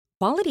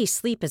Quality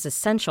sleep is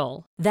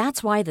essential.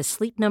 That's why the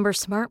Sleep Number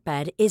Smart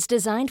Bed is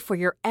designed for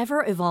your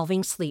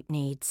ever-evolving sleep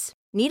needs.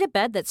 Need a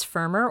bed that's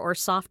firmer or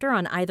softer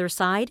on either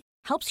side?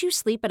 Helps you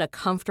sleep at a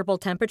comfortable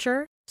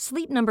temperature?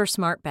 Sleep Number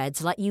Smart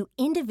Beds let you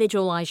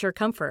individualize your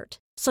comfort,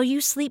 so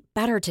you sleep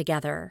better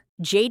together.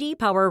 J.D.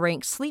 Power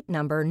ranks Sleep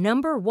Number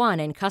number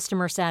 1 in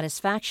customer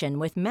satisfaction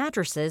with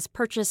mattresses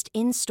purchased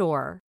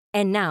in-store.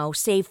 And now,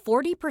 save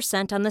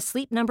 40% on the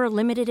Sleep Number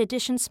Limited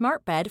Edition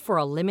Smart Bed for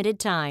a limited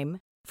time.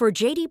 For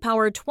J.D.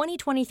 Power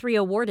 2023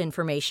 award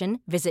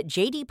information, visit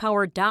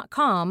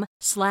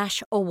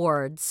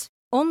jdpower.com/awards.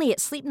 Only at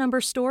Sleep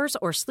Number stores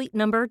or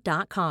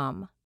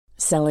sleepnumber.com.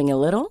 Selling a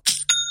little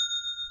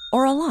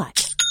or a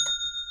lot?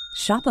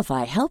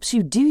 Shopify helps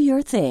you do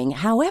your thing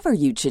however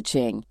you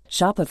cha-ching.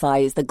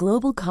 Shopify is the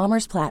global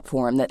commerce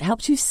platform that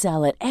helps you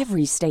sell at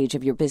every stage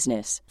of your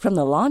business. From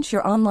the launch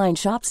your online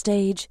shop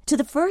stage to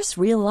the first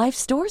real-life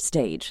store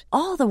stage,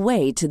 all the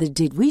way to the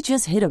did we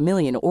just hit a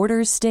million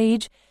orders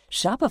stage.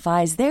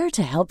 Shopify is there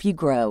to help you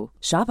grow.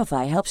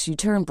 Shopify helps you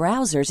turn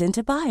browsers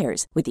into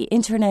buyers with the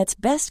internet's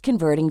best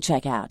converting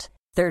checkout.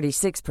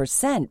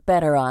 36%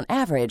 better on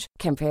average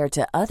compared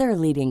to other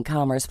leading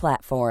commerce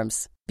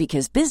platforms.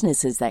 Because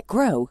businesses that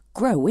grow,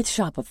 grow with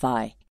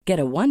Shopify. Get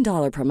a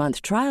 $1 per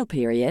month trial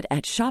period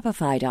at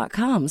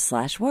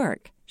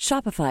shopify.com/work.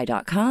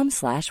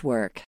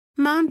 Shopify.com/work.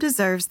 Mom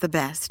deserves the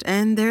best,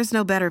 and there's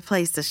no better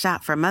place to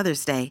shop for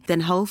Mother's Day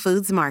than Whole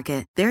Foods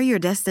Market. They're your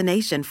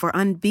destination for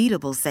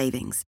unbeatable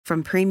savings,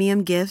 from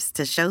premium gifts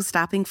to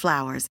show-stopping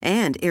flowers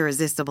and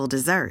irresistible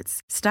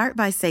desserts. Start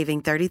by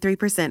saving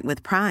 33%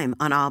 with Prime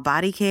on all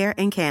body care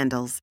and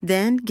candles.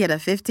 Then get a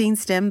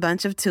 15-stem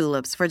bunch of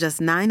tulips for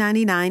just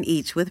 $9.99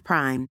 each with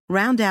Prime.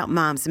 Round out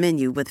Mom's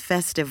menu with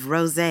festive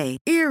rosé,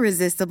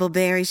 irresistible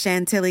berry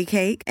chantilly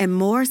cake, and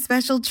more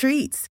special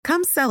treats.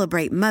 Come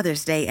celebrate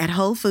Mother's Day at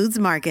Whole Foods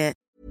Market.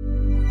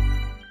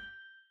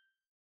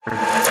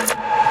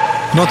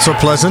 Not so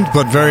pleasant,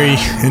 but very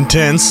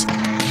intense.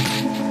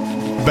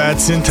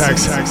 Bad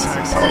syntax.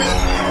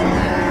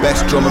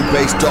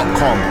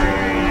 BestDrumAndBass.com.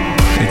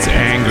 It's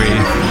angry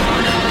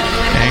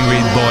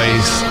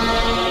boys.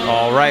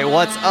 All right,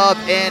 what's up,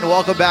 and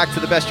welcome back to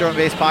the Best Drum and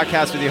Bass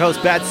Podcast with your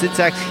host, Bad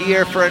Syntax,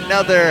 here for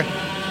another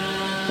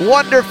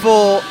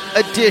wonderful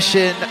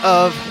edition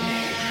of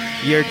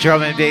your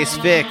Drum and Bass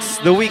Fix,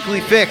 the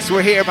weekly fix.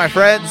 We're here, my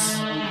friends.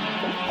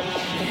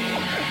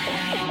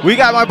 We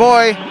got my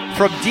boy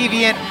from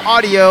Deviant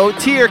Audio,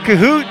 Tier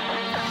Cahoot.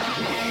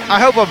 I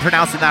hope I'm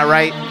pronouncing that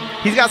right.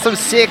 He's got some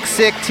sick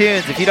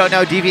tunes. If you don't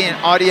know,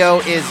 Deviant Audio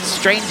is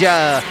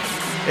Stranger.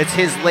 It's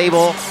his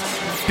label.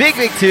 Big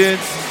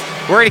tunes.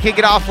 We're going to kick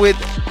it off with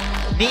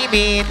Knee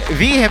Mean,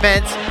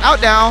 Vehement,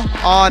 out now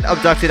on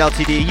Abducted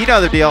LTD. You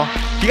know the deal.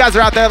 If you guys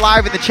are out there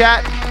live in the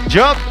chat,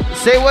 jump,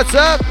 say what's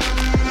up,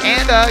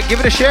 and give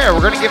it a share.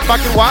 We're going to get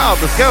fucking wild.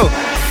 Let's go.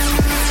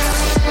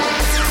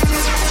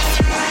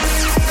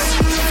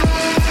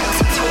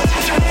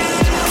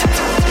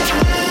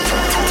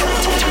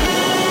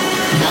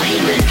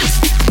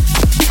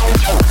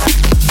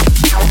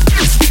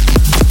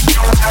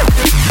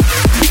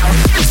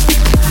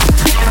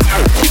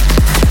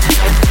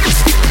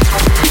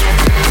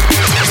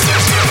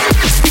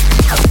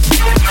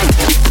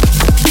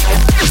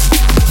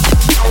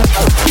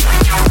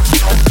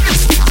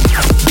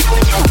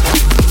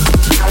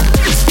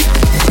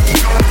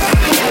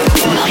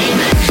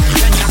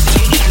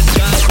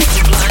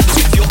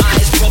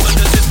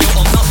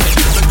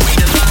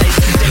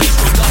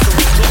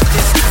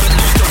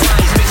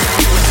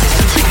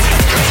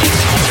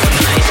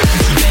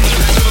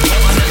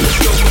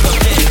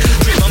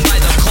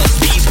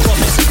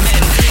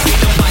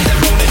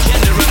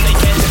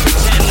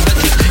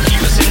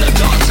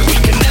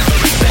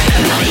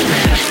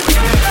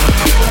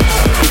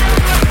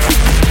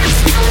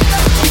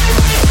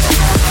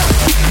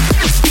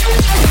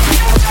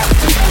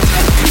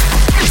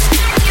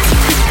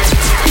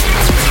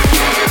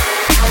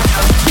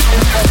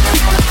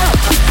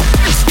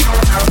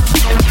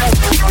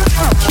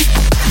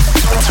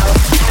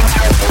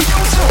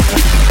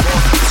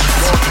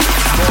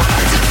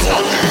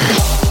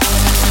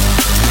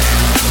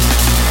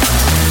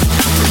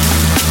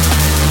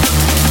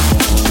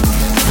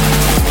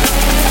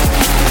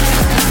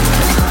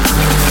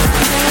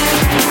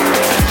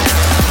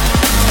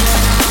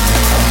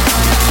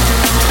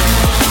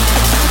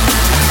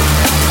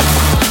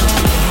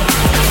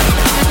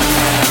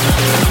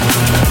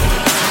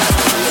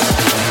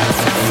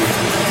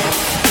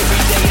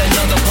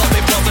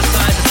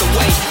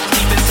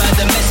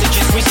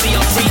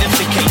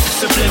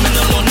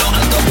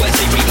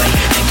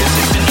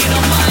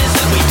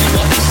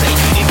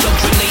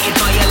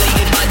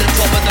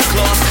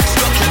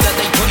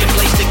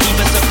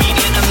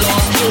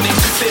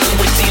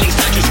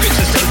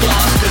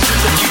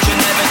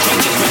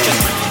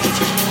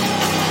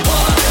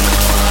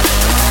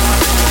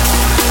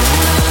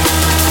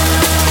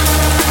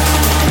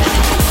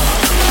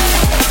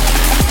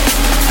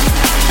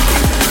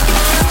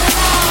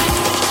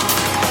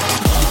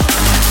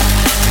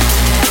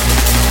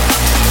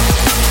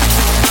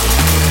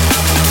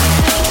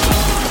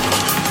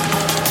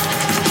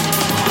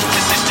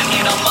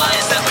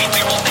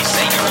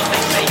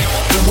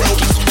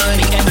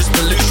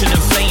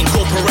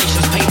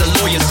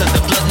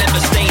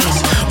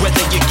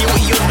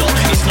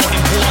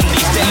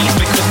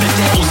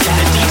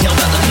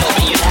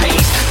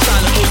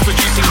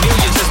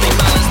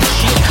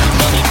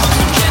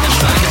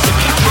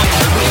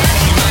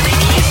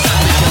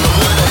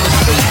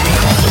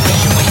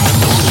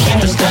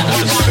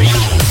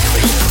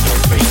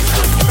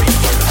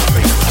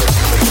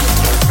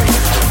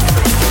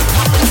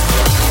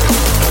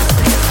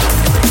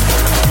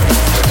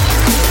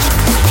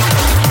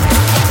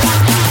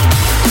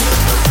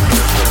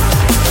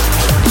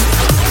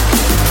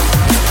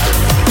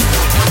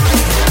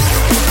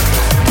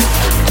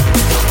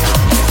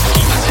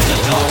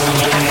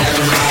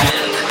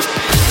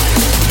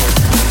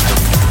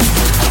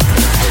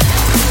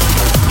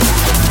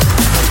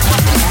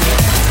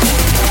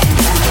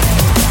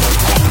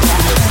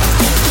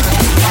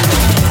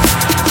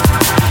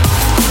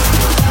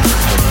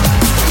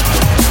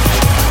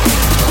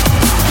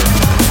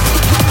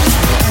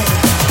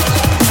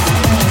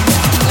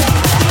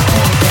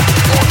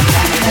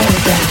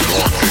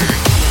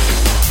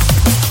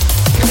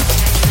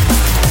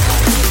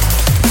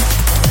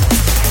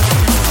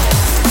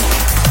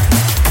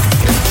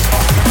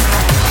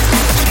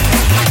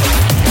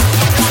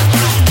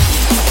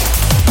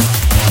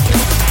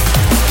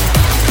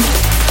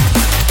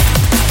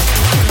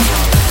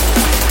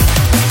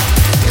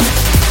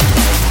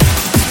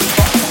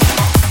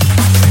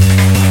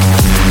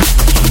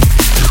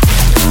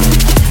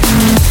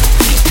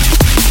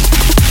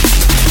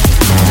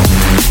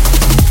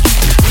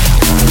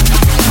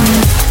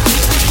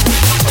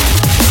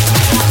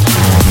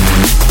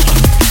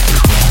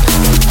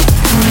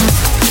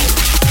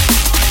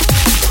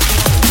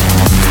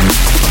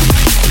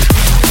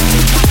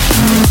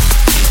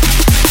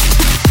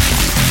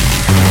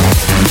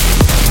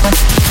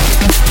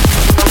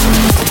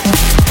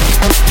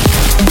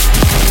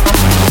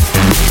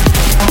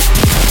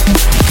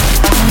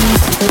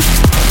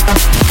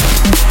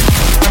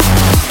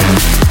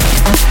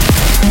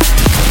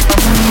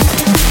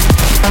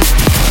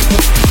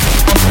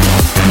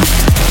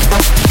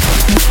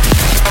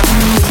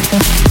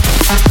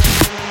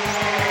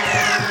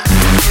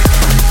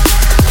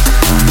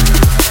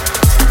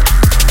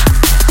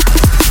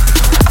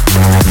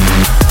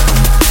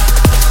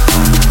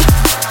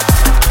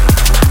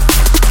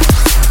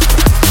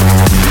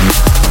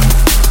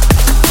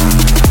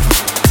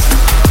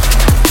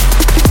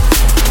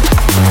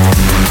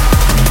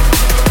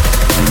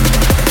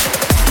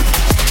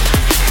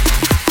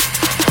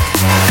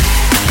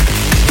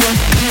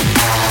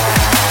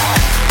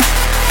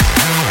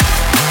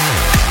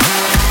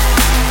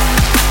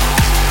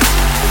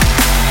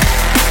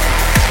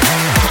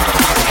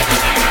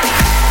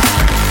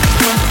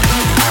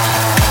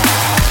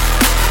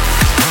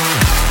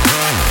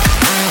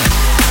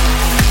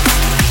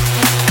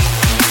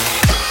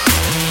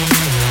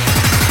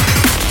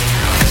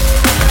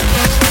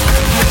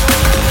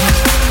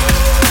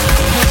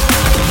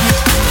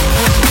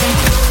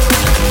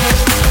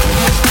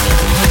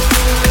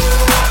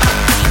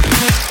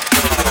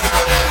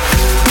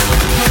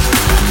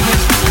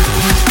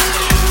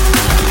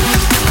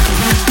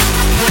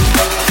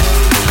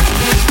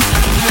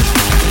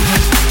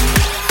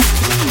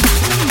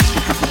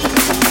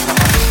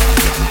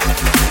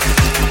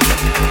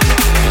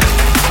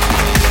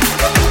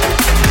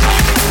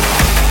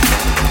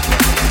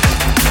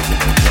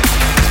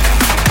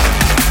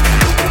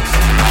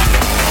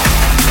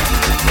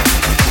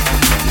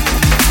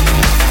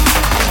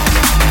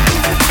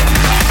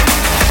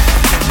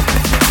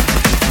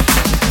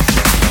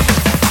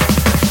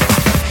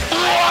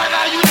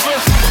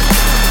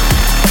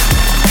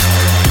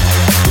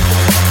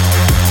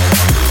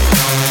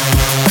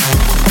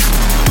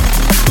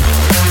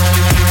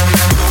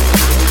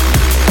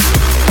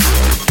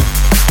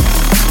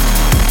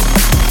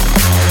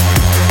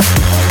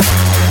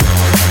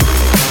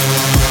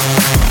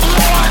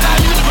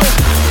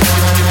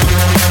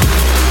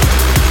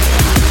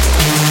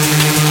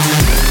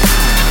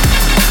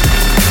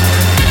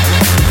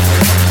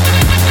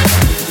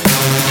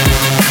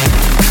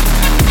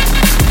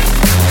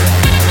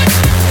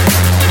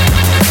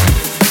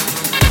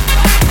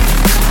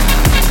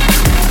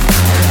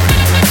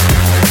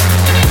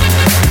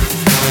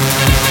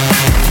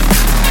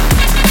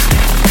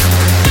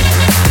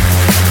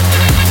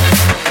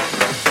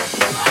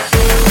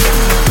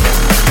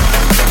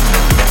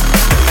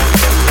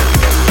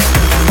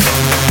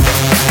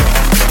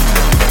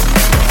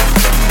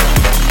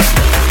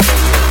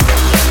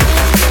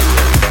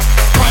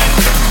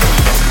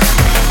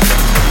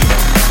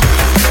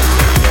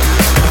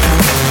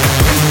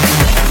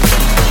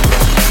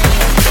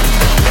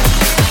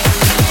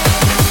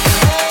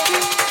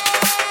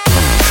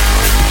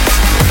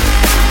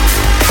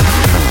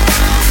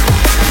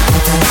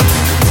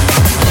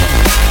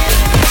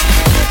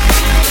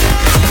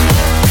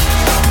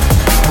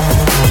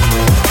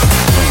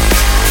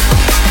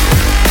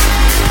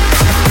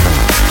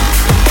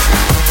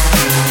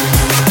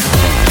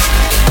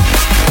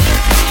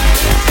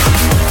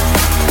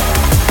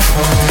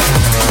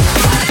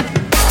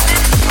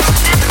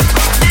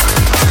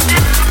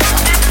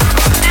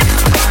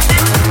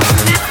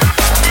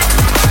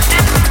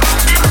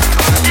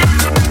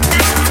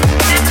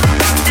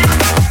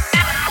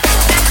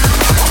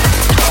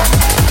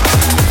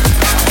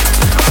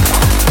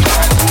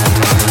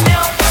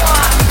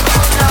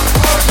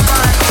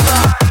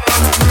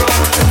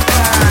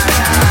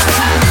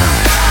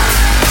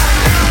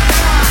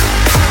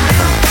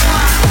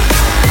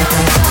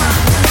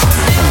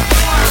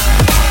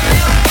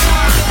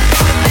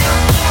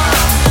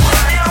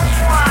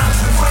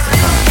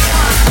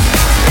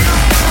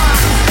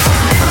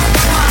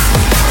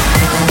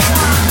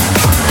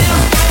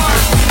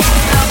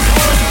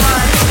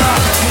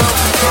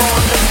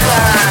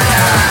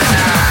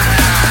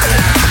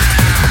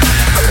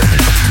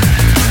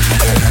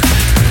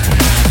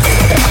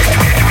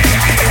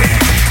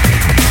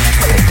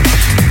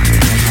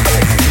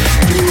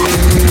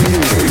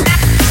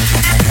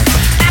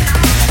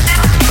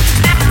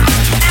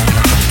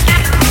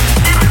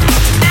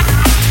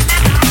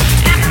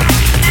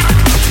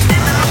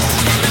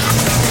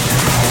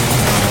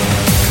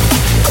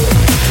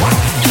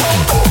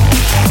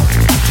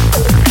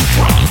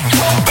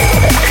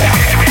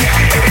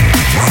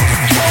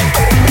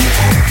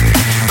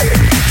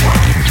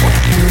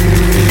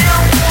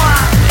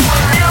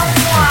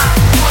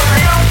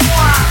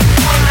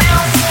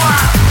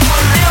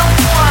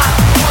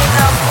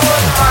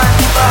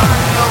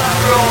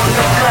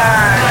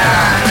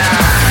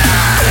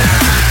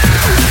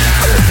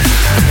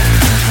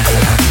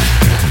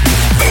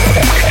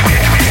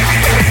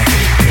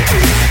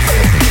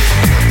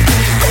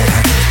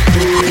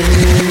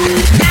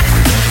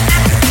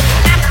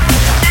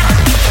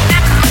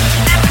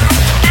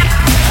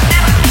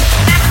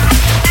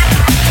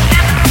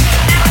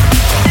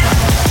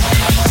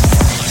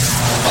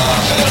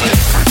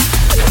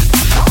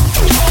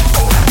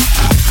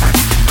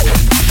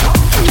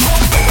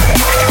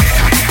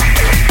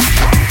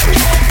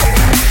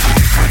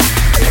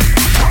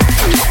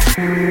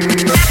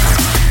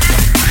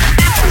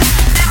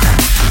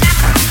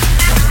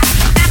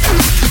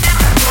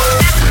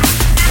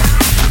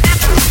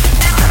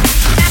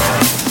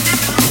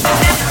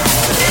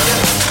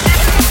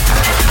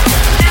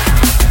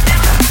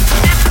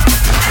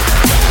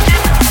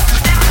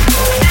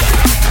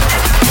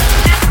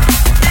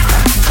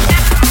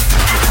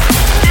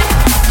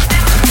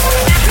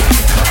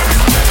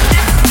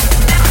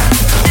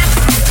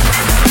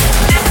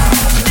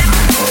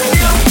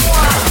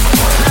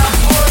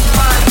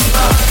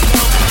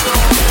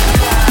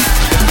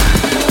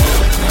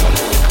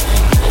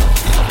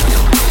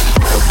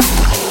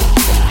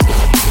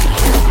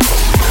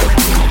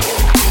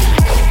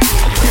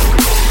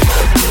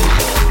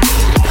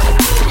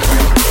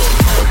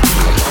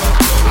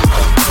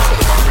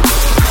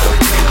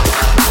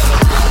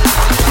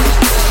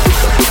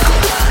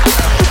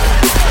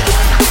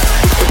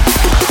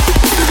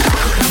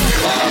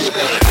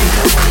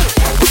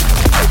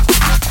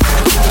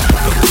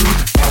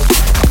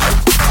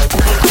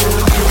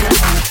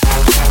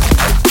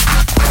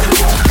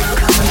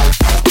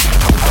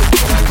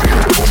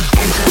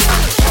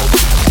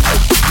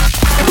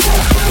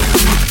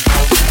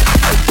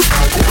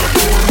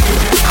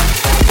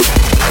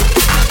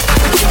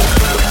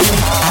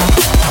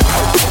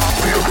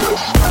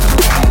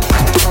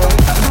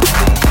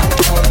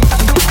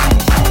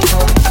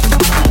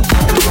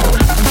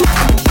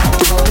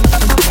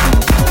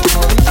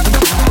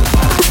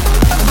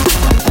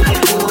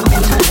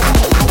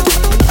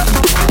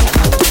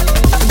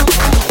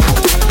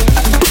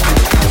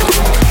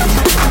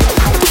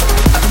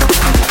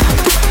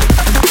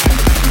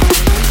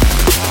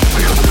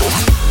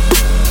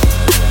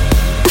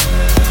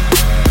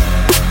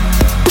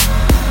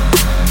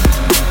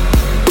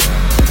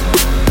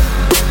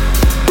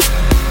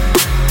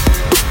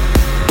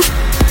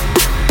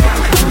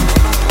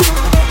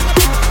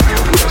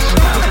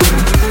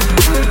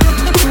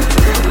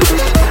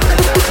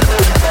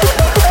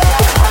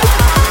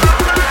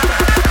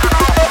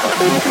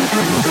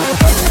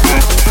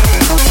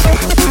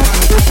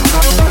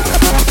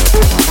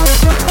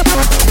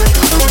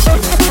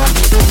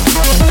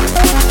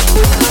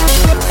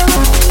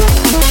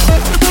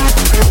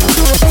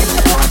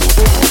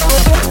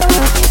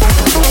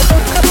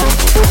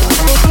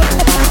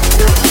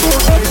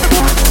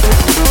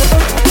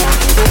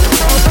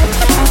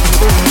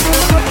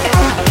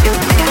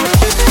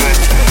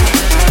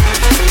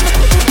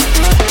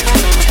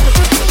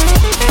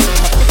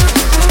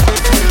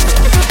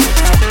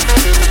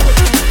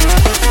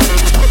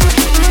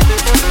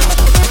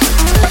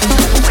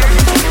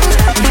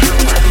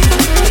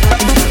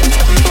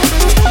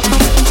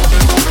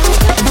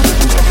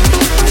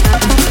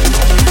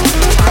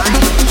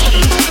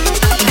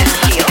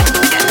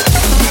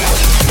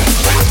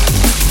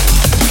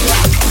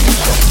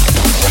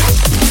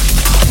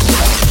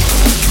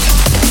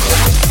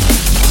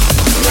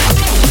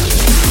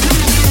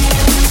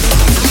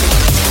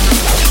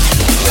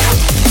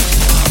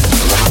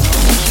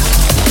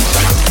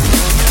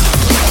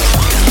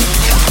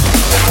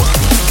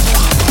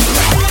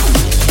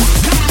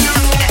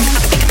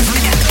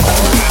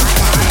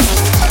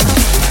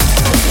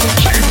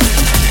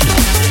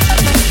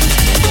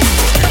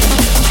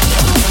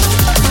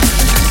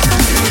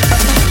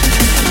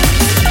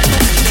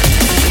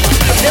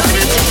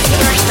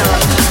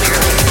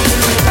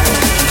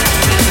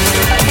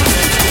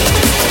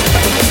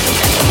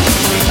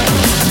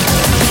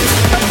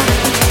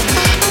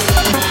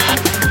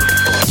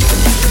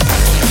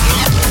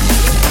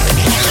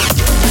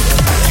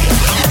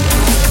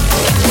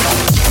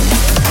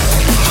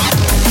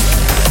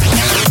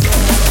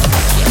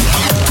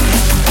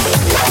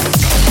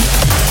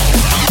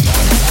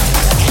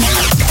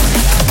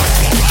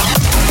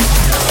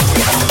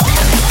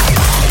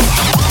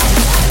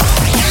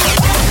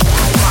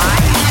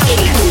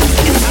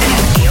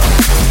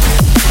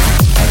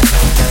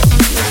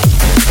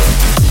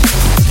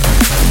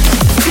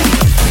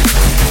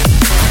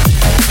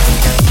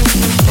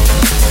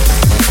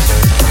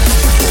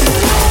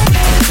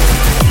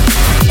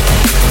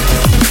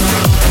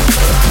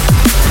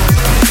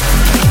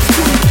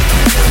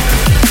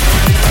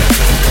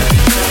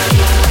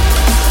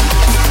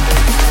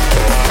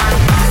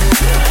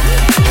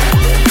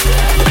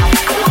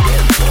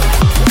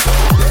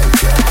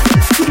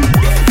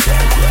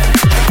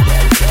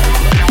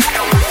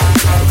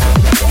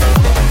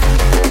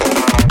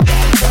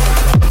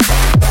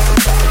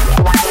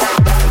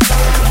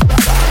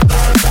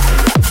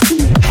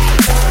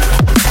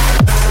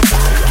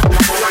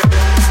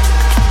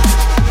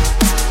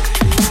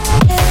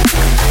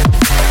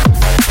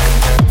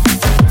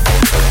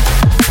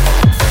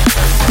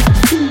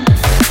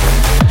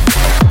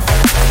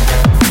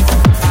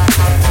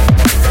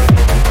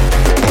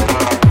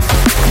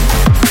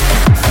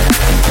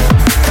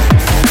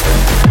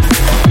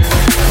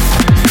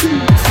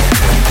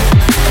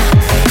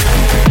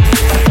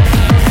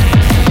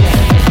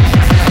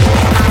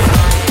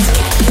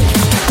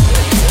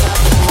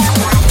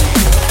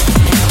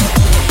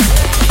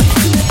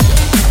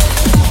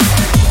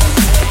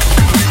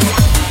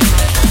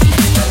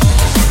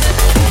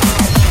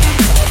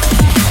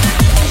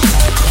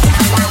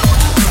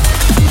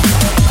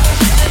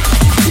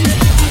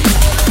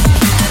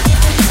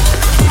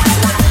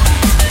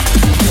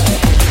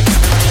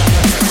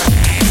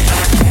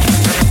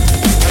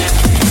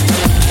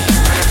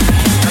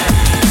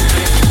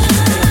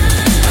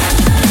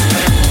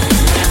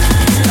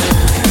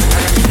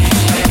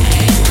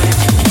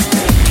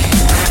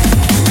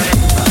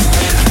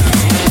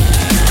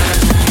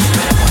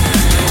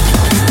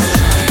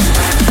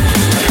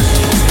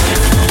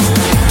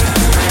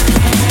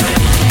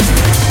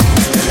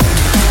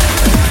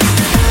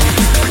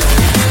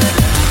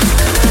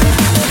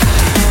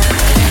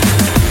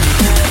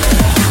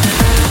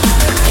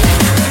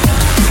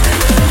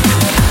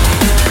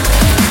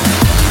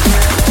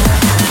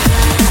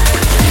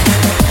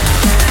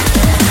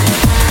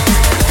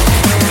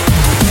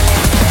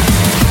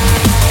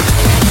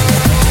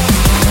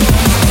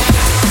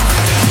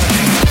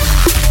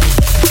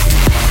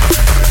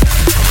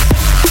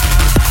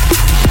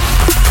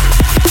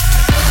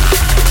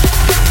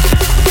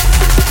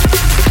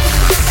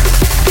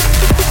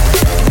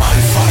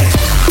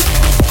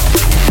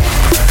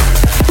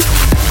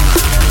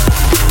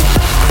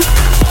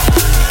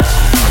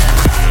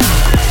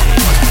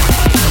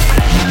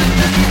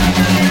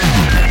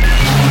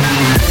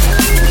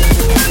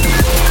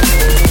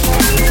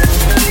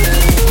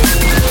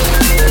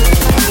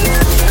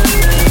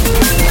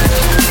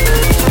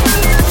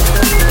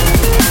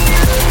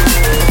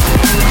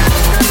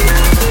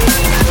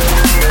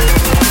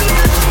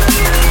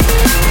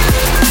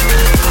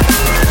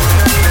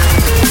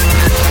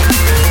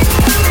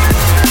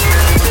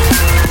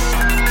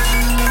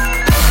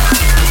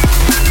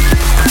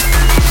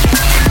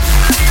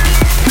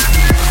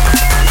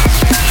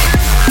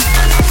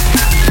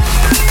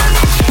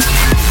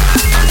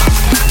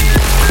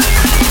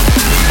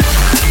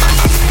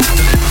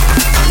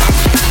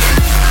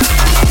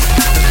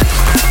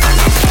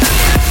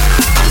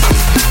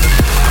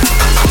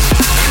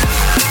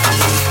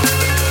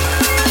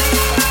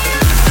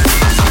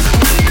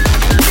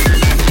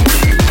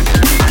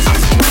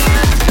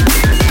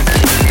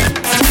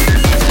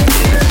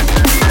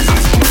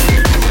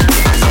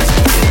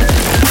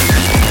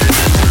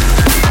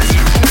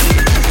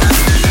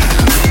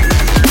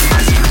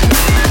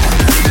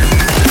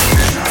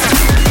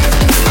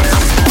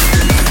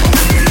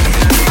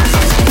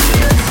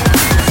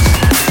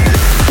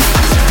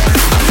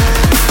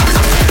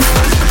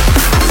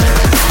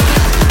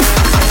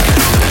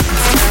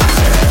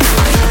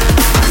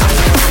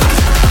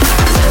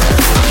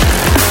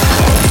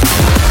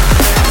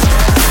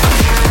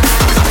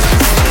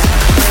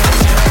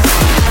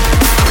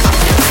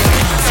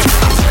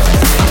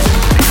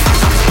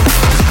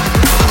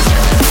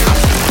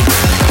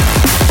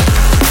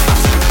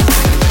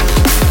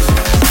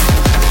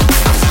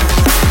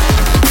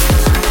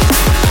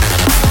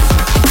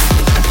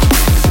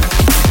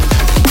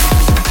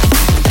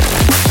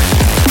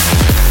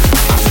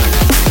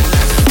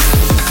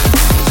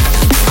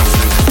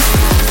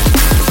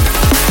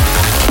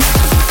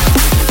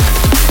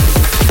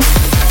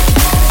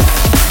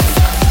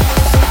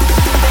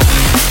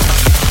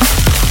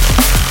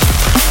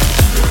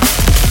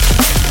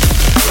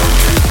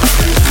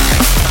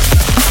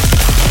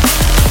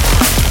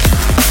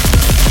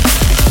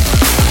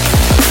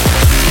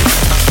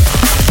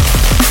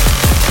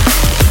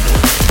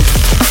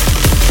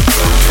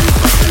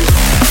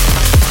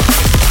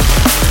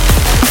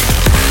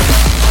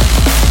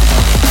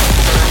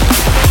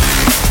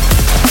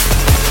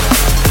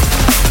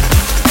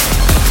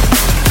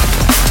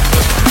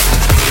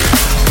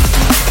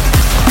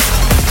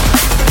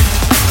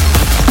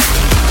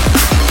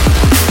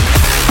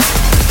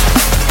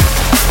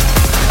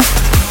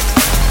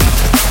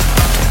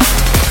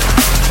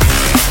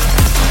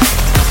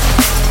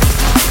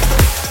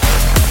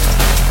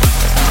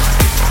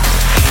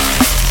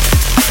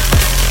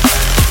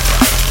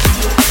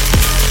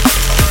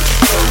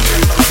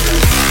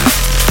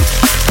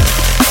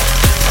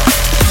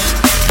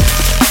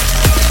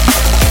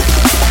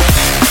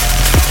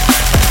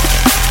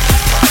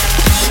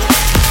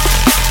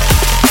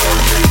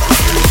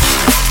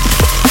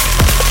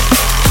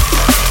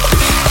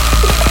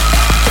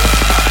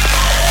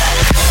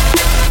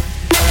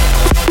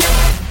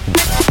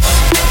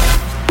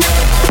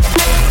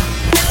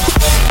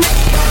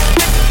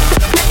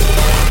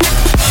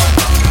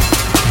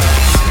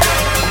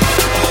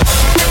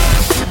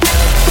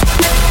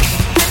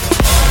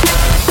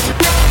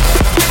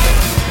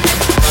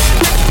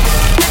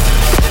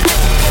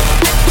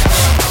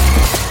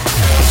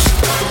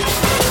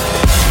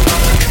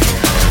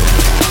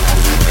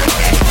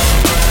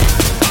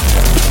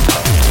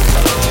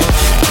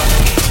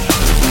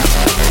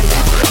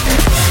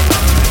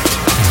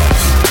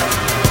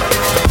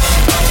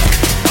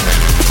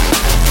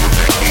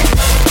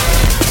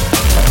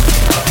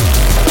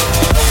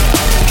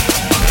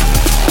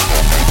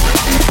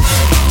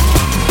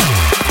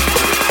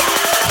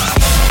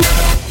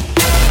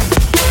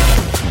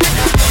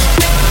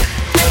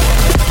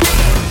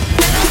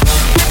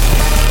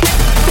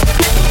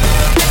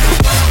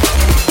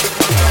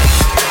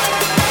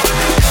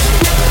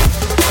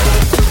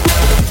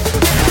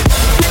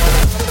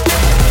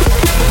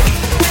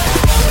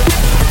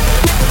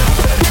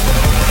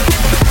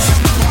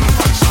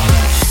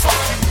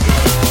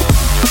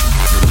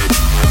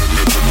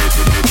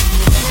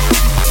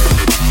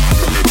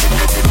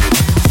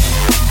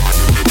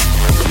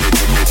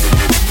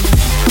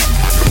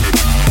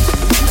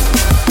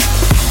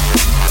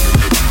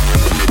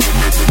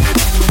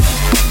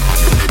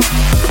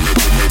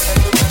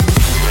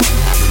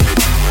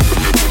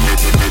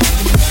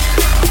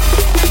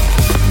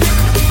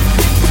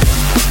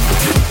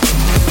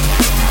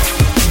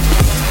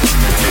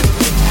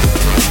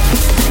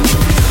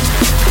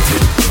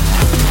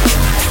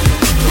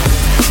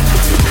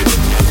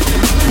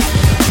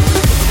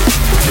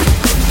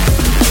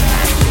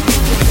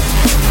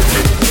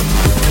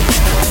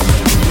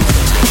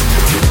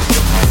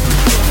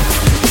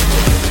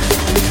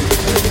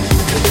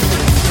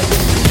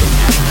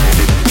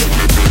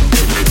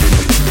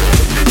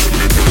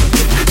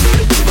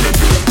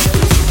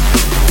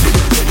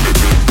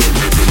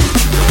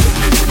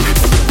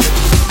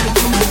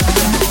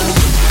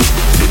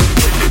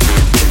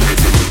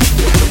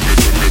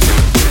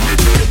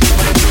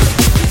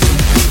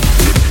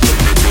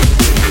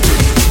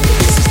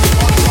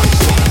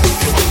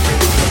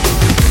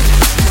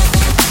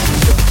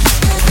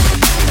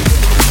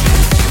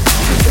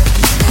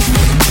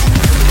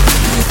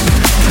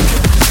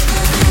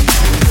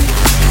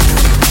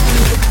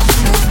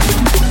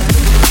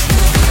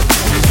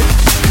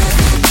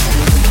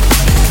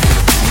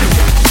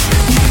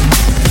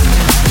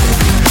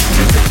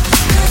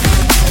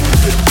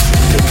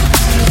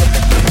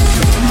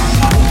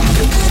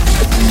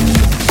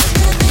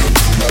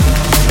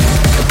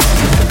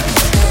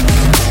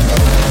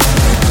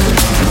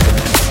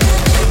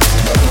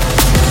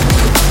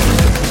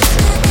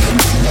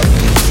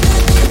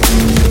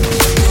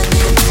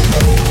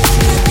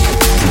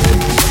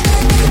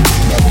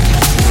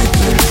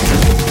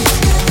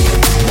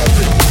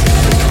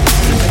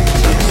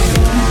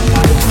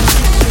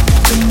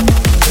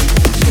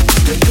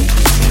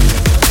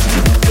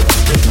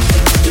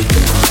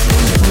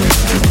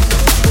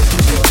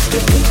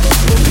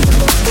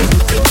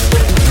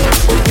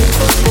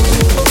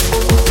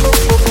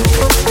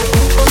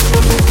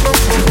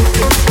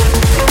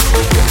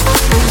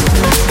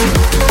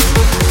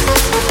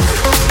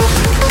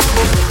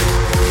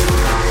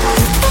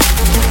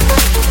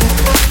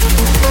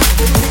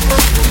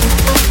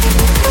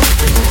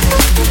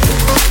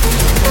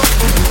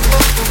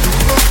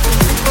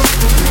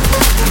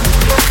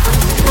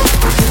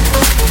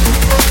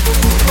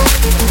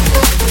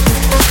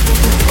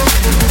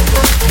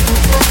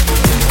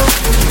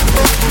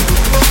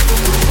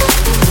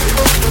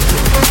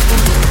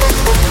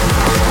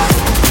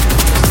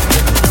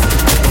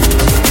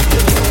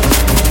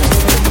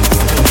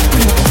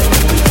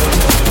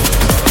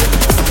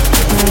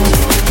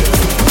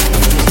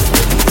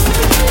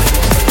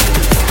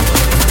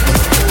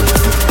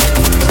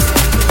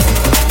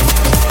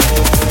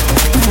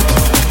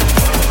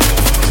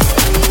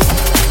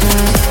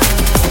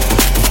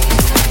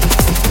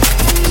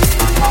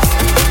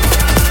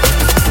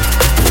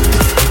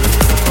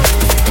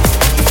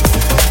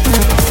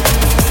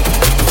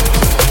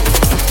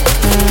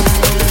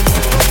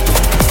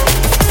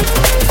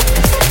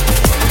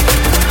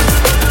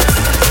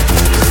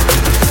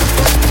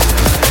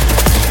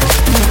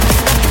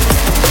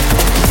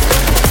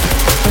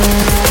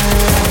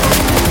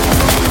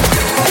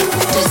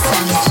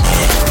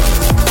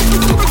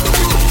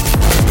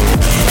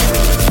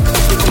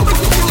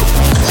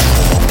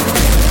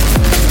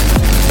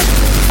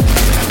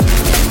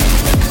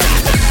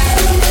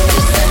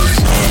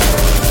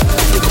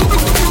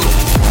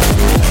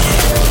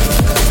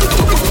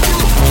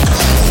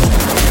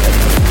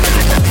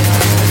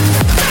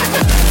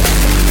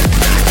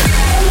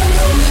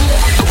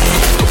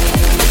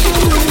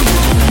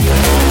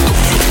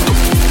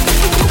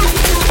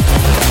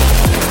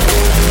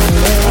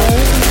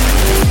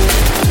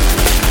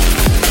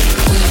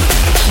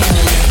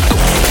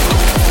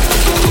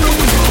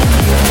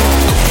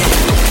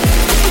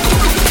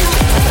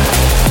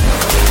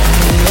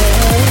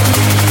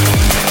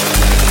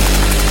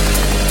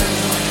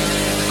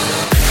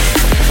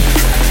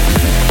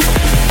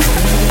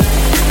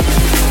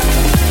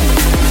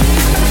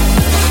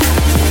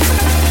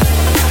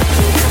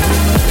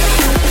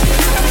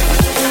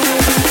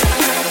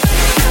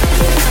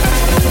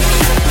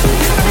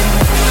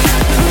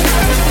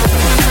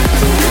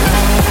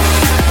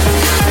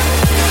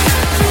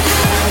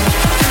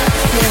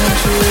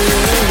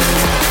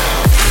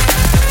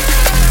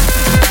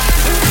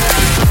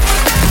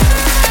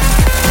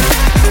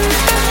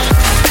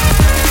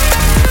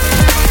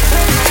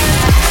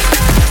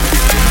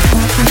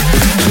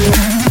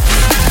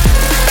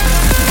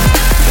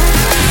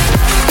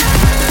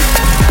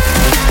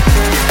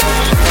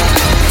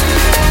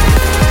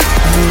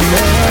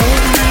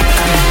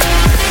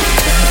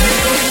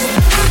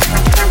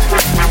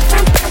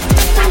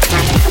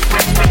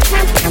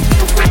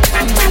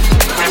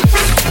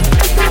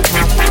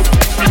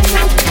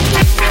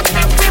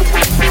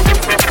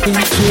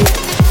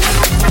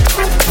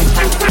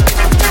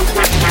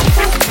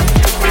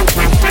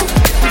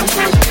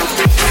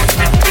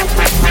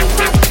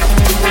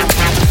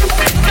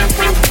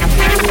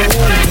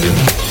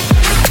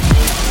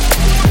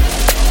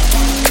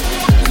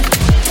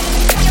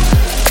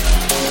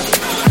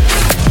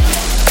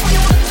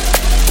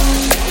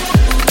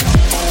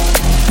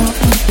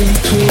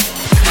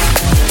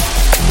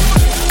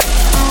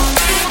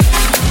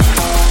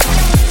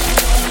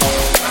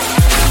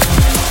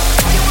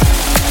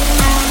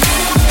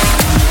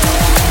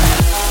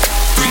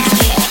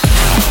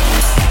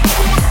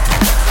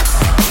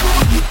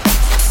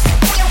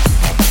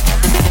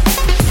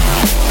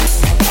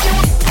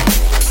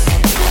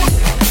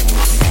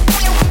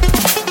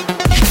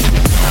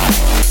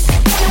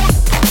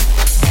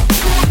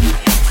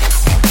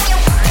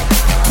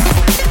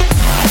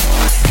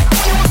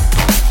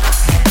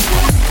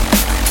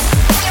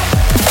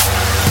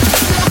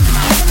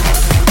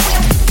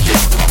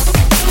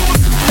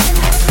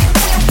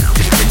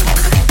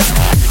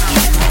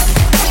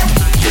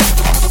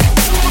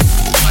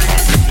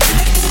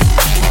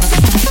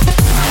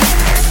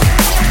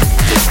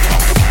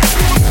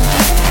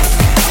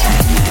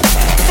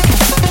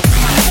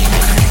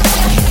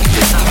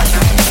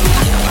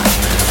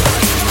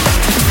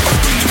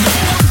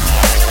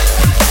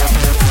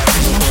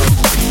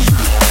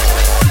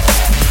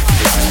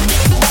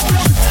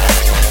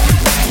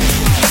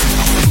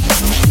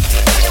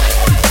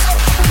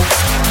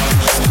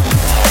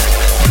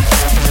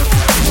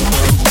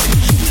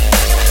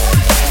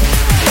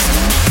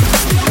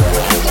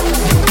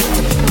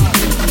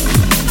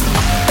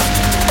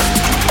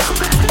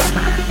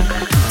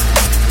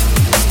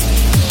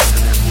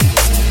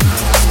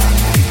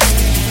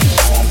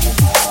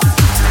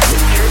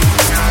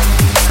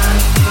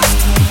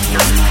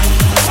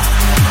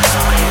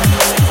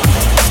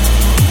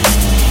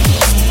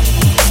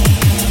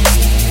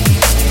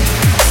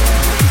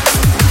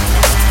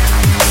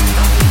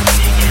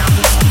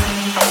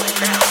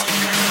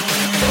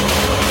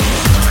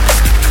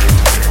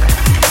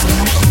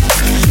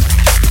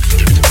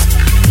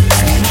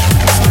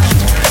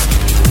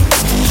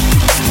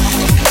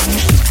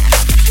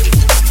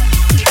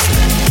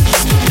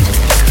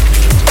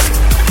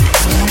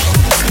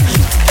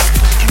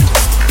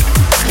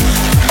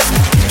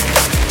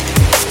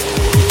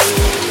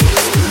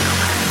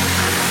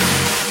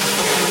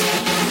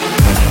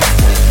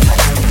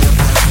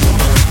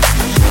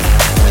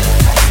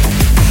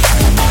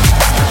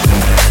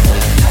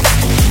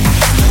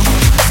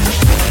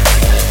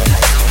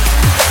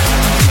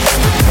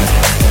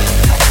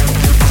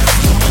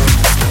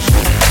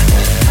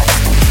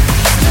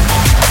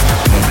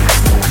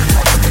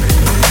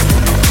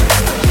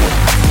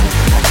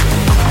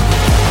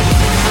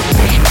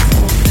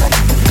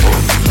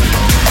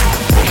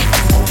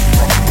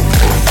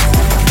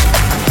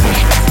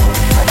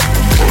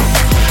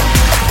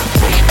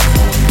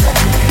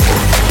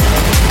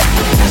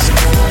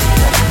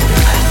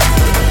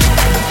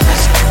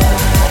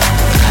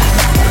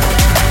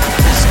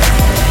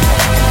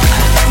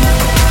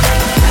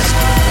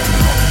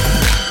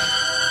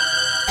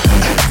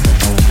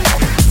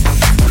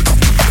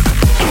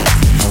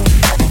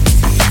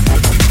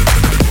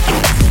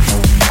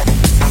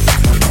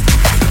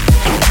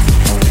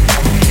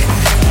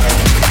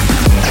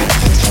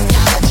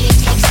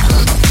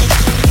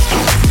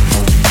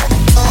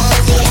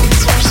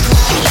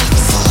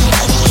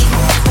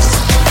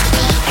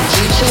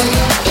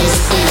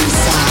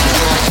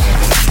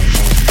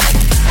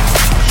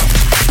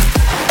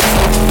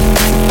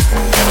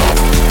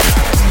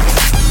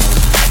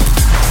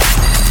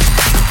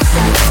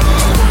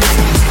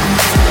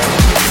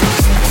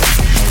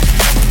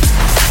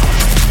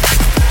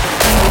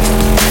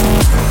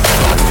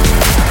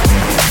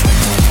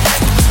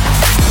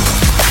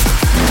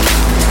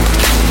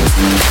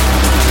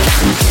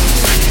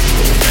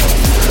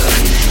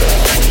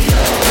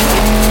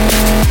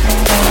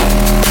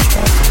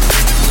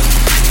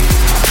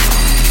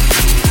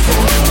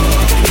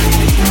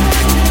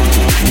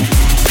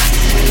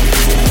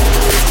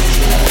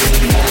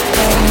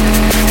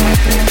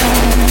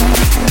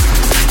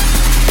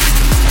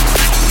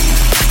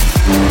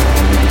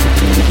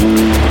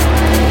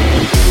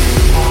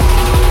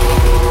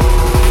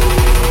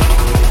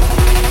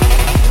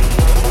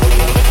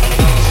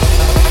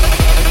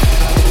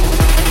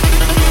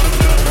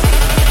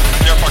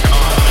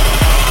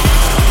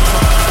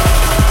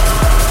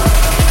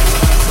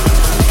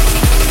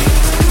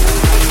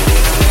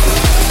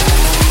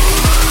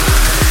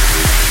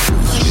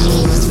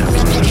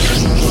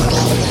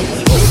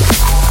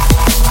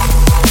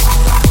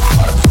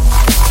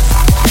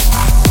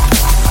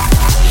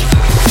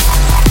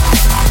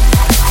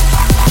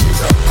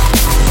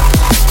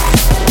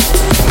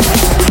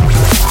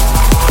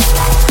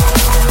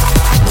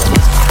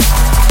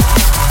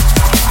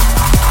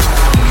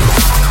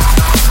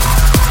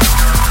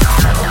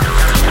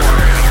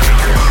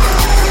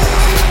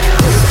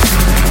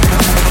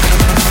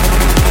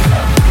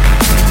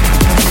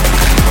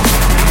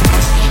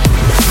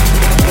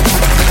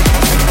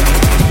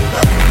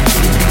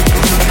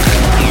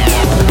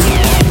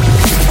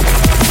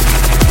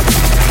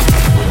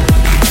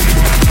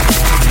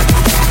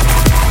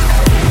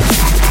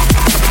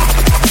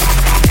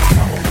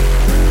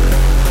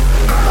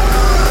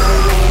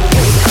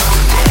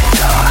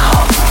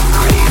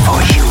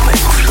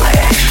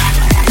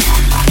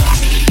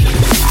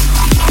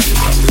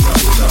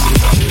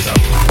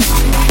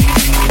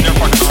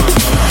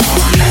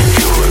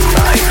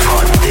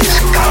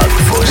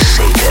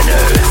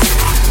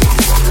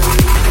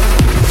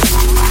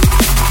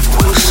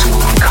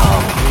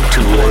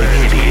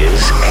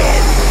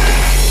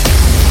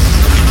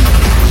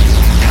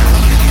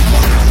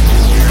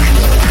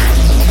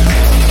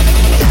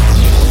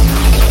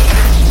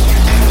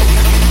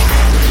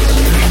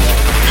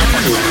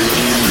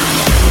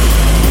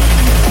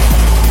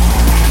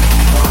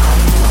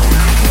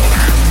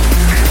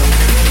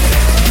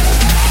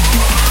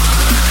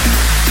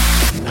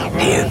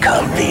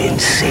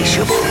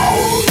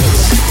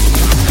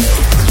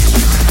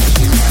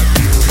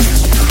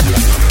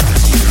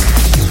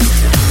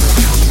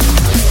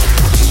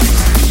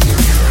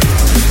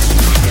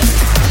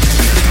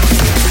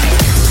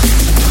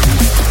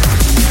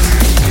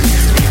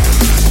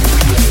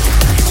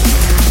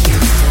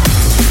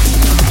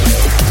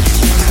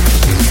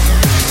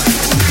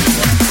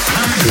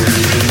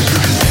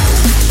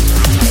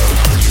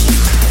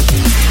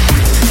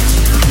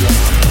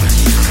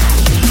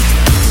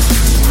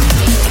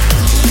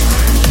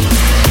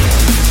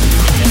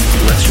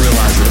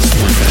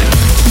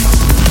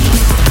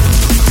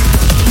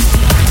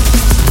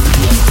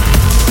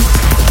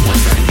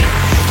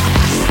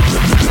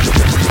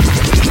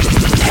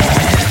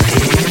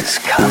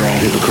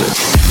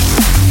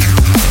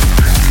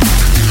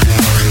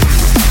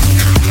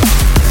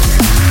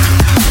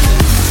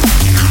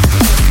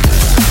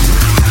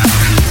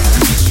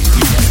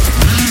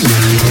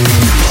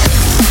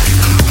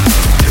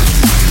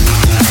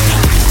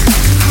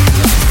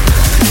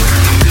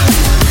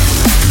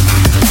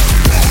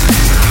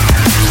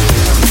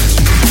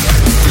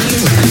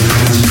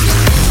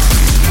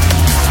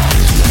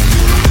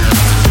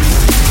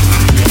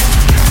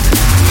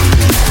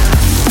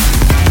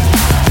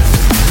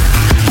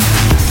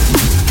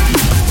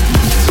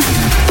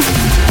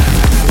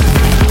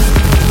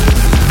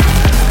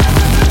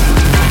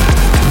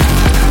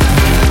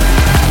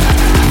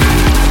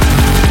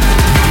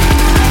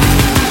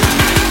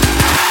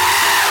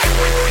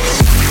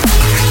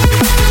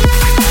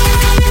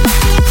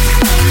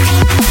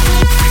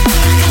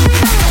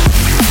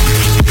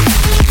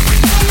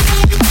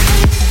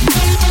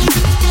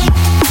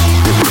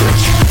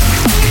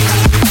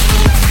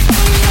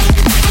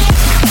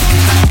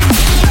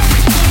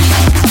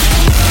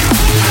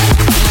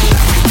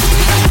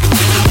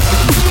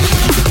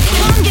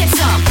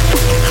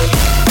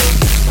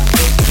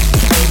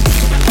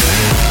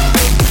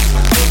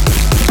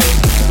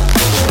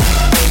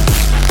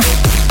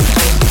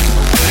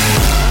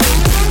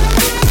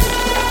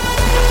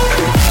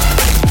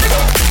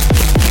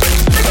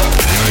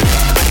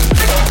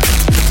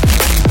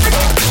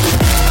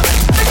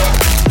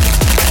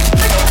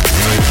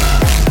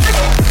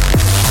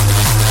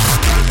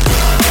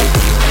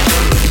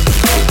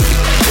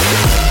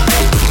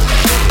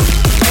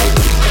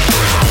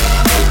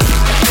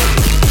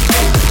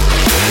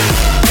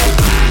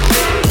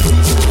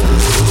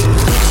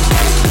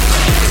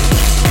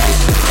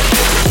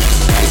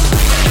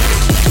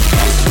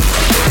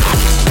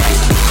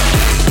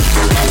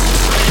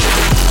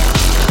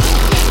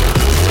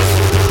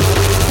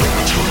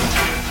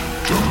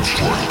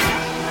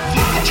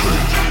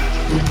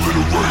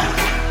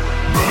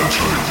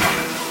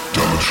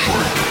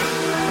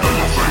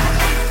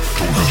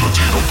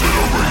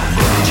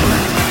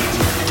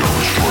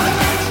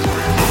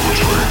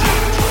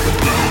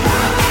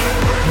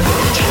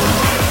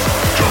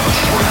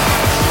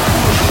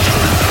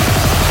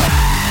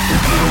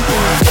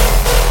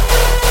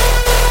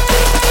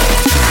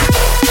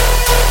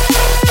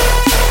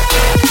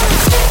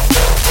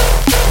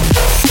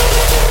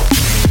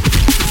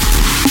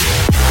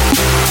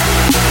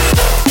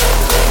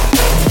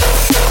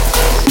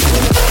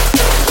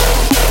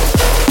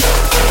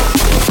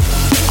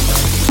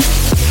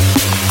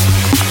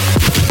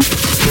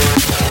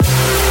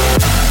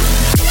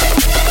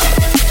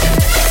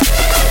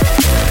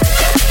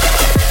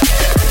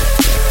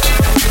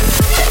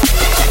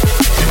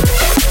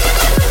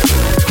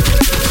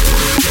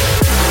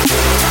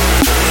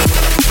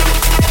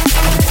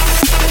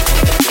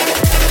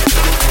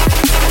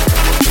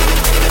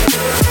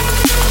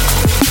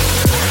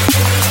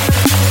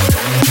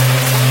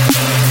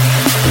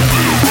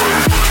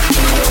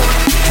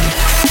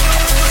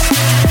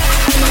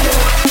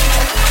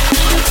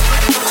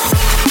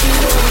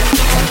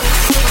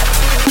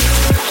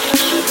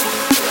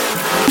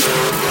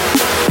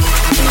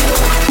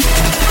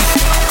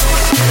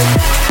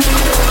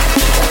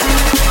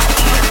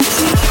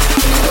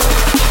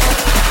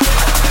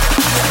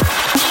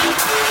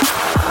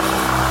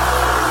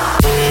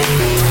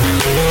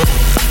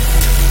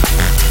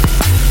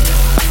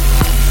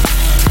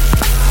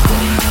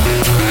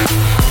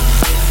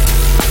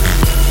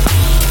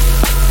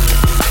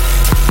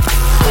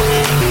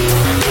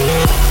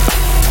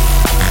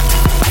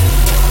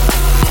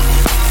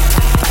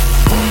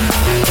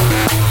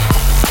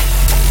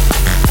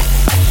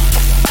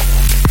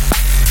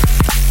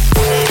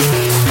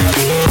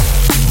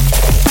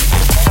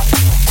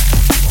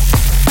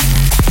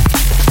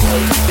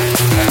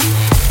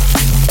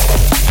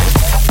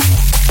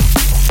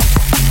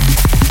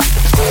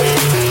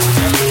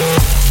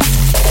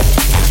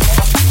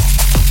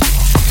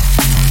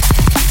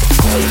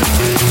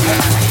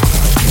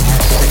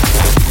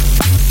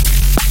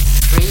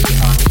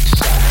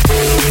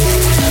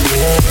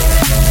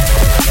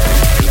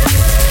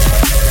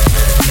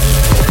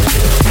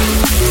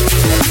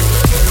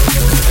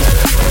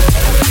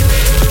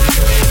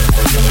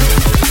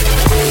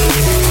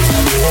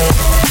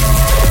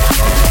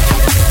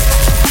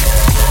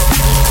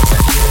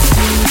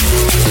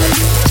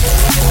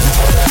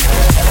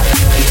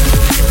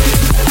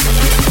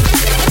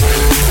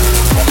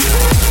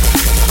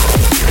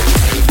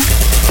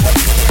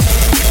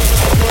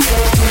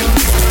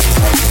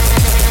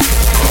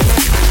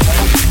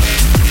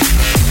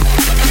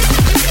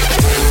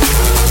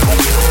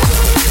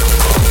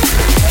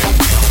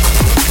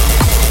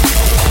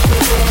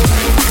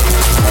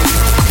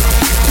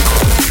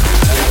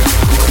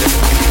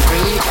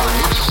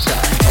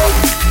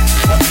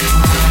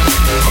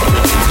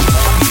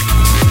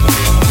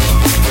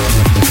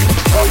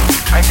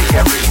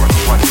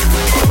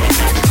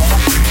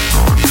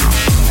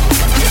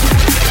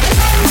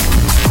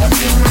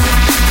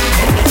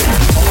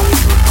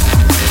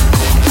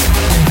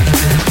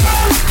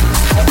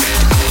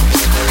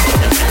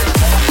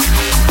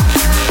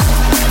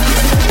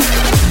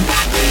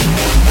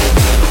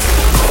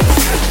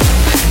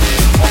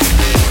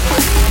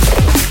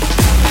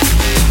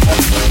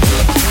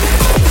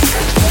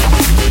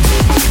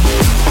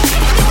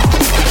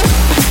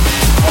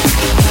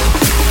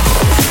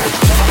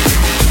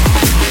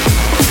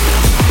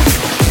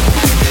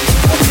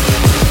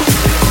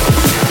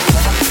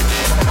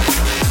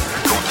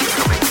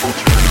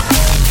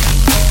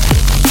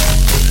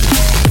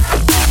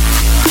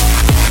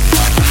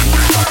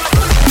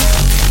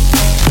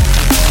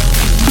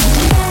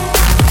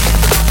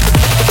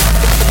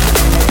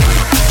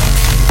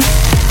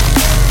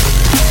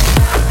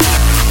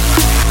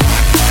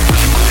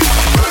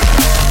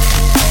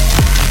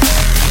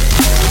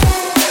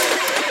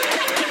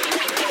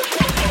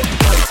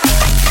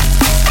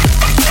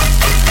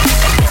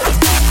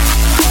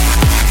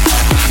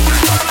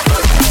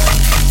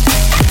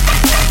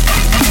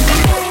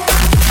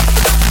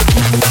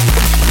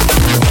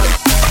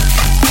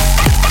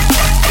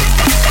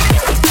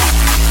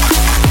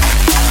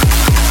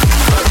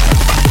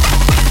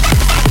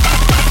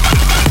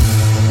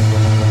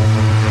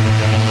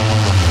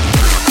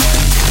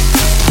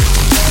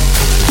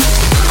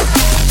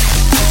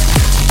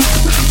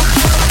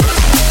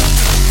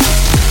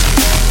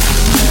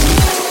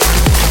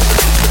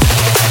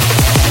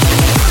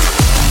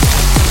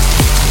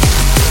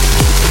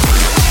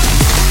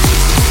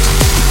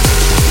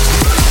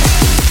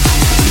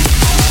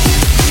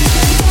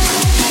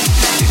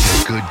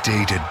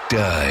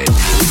 die.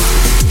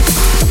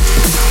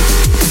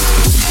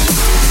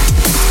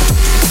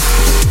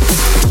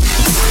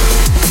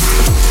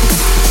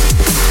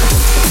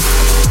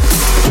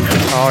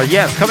 Oh,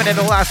 yes, coming in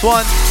the last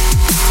one.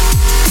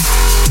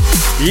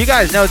 You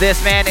guys know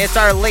this, man. It's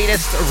our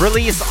latest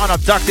release on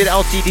Abducted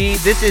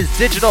LTD. This is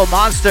Digital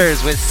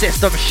Monsters with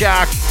System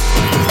Shock.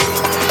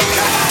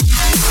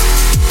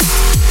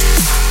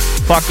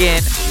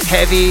 Fucking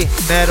heavy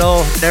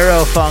metal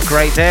neurofunk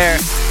right there.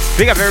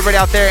 Big up everybody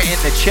out there in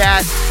the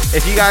chat.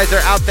 If you guys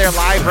are out there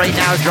live right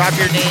now, drop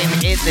your name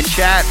in the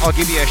chat. I'll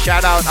give you a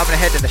shout out. I'm gonna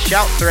head to the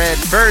shout thread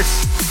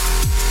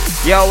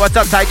first. Yo, what's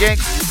up, Ty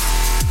Jinx?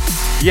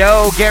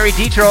 Yo, Gary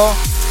Detroll,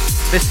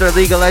 Mr.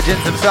 League of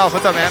Legends himself.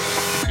 What's up, man?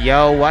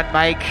 Yo, One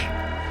Mic,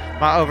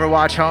 my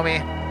Overwatch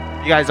homie.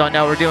 You guys don't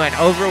know, we're doing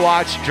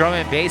Overwatch Drum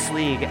and Bass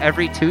League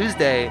every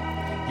Tuesday.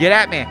 Get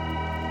at me.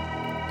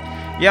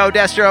 Yo,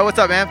 Destro, what's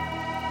up, man?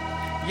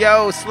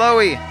 Yo,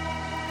 Slowy.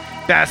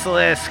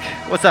 Basilisk,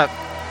 what's up?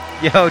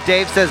 Yo,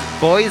 Dave says,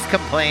 boys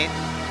complain.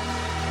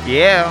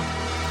 Yeah.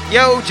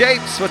 Yo,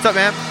 Japes, what's up,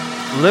 man?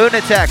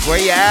 Lunatech, where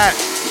you at?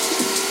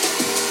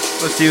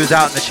 Let's see who's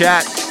out in the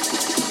chat.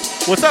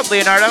 What's up,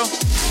 Leonardo?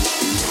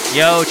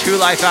 Yo, True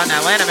Life out in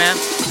Atlanta, man.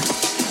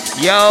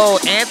 Yo,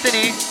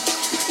 Anthony.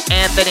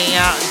 Anthony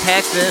out in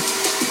Texas.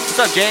 What's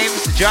up,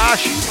 James?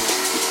 Josh.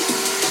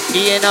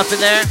 Ian up in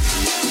there.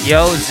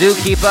 Yo,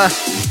 Zookeeper.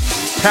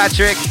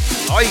 Patrick.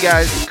 All you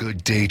guys.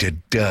 Good day to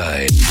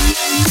die.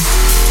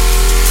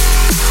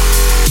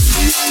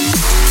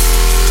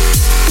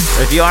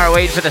 If you aren't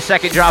waiting for the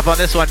second drop on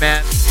this one,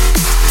 man.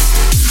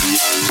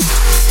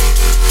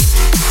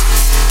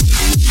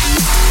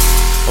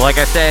 Like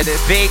I said,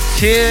 big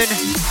tune.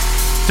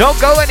 Don't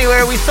go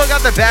anywhere. We still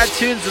got the bad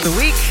tunes of the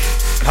week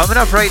coming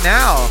up right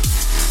now.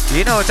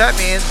 You know what that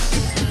means.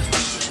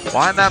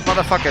 Wind that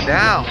motherfucker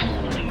down.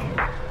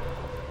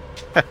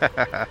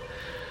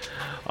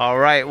 All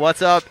right,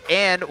 what's up?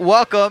 And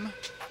welcome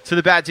to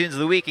the bad tunes of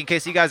the week. In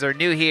case you guys are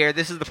new here,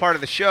 this is the part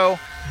of the show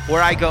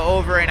where I go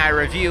over and I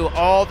review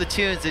all the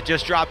tunes that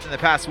just dropped in the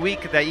past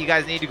week that you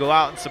guys need to go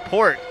out and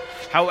support.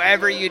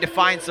 However you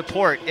define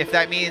support. If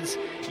that means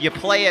you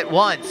play it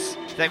once,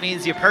 that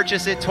means you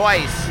purchase it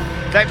twice,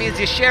 that means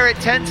you share it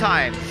 10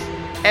 times.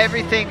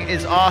 Everything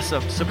is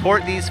awesome.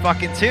 Support these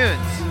fucking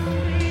tunes.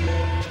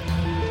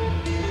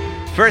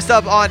 First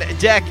up on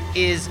deck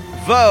is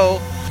Vo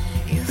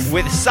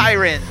with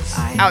Sirens,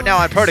 out now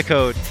on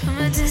Protocode. From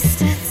a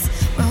distance,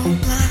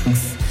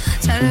 roadblocks,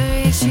 try to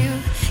reach you,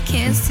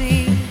 can't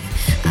see.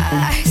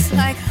 Eyes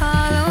like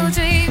hollow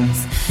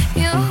dreams.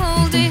 You're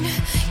holding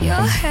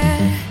your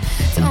head.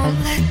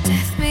 Don't let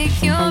death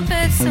make your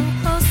bed so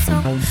close,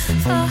 so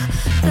far.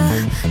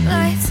 The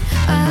lights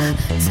are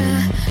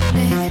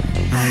turning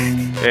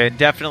back. And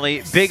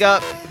definitely big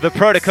up the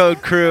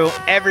Protocode crew.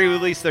 Every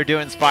release they're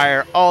doing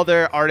inspire. All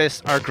their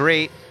artists are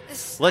great.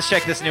 Let's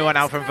check this new one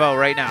out from Vo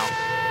right now.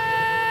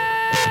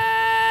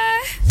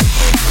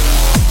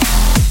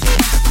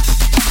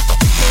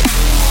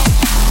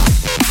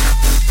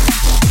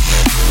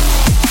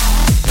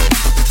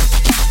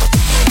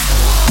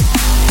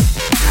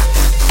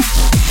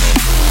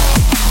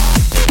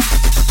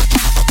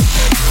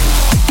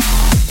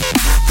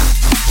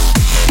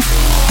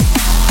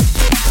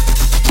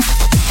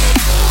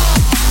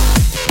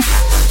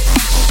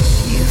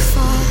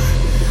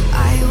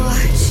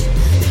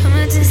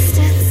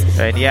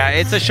 And yeah,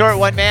 it's a short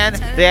one, man.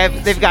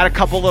 They've got a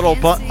couple little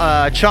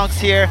chunks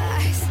here.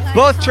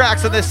 Both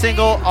tracks on this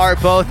single are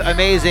both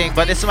amazing,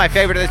 but this is my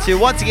favorite of the two.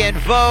 Once again,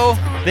 Vo,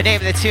 the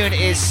name of the tune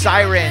is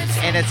Sirens,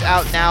 and it's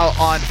out now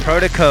on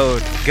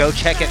Protocode. Go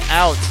check it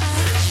out.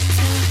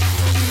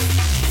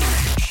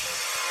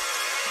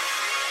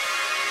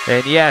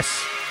 And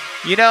yes,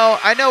 you know,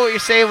 I know what you're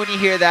saying when you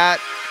hear that.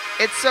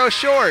 It's so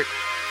short.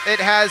 It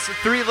has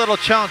 3 little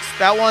chunks.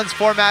 That one's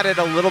formatted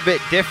a little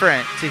bit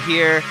different. To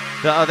hear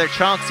the other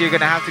chunks, you're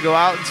gonna have to go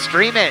out and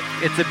stream it.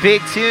 It's a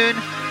big tune.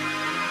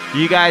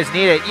 You guys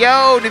need it.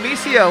 Yo,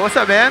 Nemecio, what's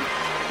up, man?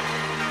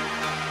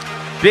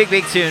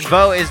 Big tune.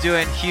 Vo is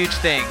doing huge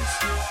things.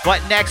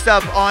 But next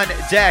up on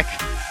deck,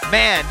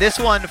 man, this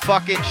one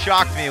fucking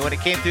shocked me when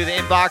it came through the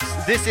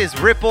inbox. This is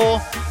Ripple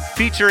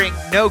featuring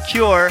No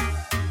Cure,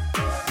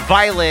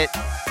 Violet,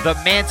 the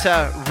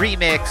Manta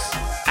remix,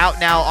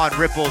 out now on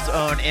Ripple's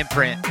own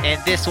imprint.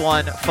 And this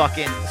one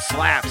fucking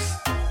slaps.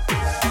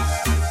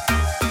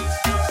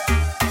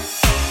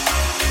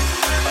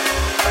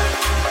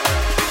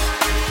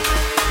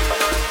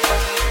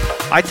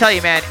 I tell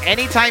you, man,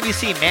 anytime you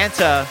see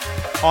Manta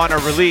on a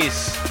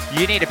release,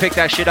 you need to pick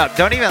that shit up.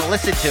 Don't even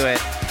listen to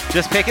it.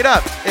 Just pick it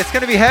up. It's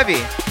going to be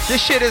heavy.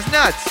 This shit is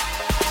nuts.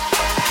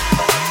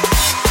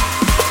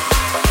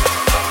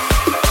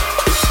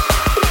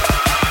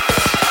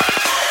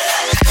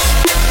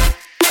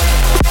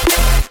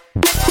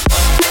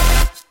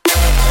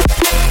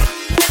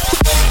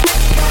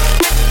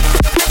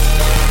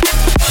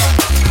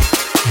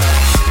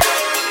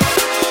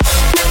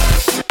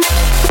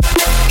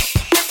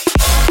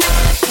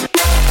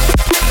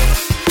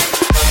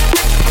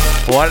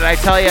 What did I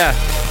tell you?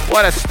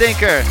 What a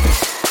stinker.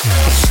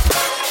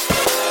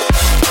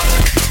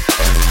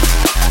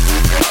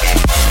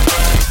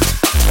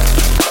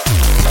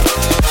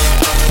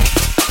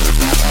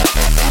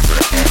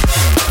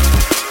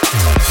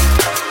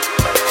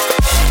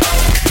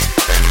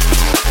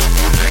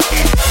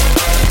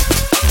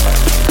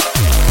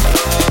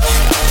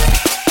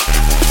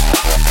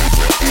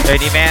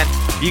 Lady man,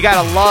 you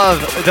gotta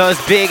love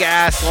those big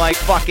ass, like,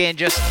 fucking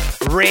just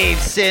rave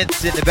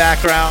synths in the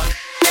background.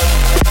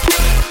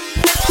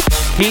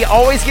 He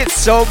always gets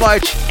so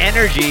much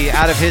energy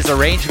out of his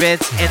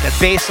arrangements, and the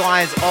bass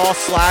lines all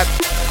slap.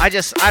 I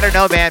don't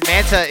know, man.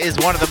 Manta is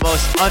one of the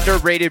most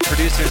underrated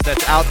producers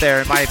that's out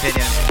there, in my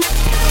opinion.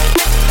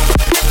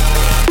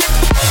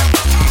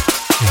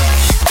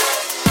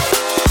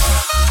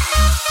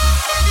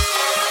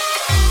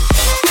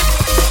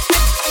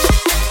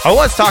 I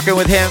was talking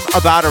with him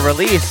about a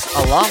release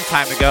a long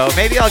time ago.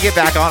 Maybe I'll get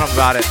back on him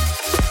about it.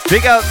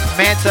 Big up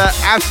Manta,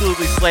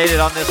 absolutely slated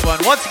on this one.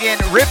 Once again,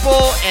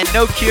 Ripple and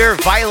No Cure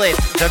Violet,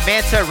 the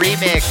Manta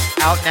remix,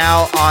 out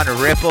now on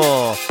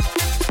Ripple.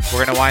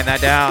 We're gonna wind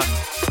that down.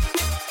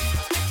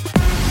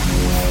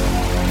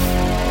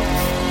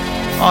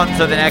 On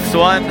to the next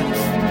one.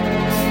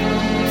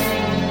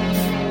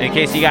 In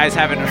case you guys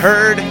haven't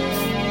heard,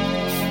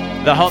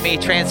 the homie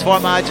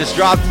Transforma just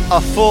dropped a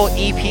full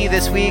EP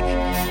this week.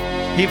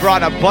 He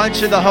brought a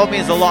bunch of the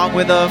homies along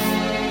with him.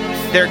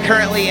 They're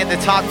currently in the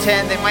top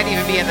 10. They might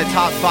even be in the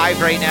top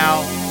 5 right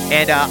now.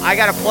 And I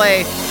gotta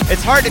play,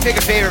 it's hard to pick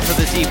a favorite for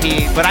this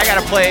EP, but I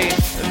gotta play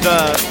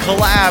the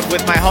collab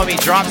with my homie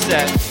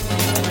Dropset.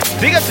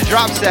 Big up to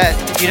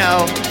Dropset, you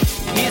know,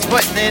 he's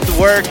putting in the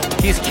work,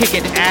 he's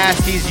kicking ass,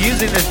 he's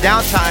using this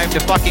downtime to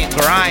fucking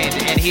grind,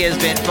 and he has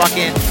been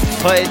fucking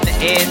putting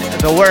in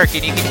the work,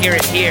 and you can hear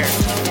it here.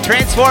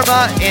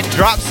 Transforma and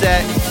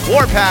Dropset,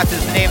 Warpath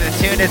is the name of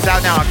the tune. It's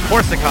out now on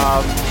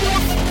Korsakov.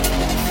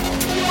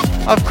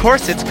 Of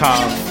course it's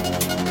Cobb.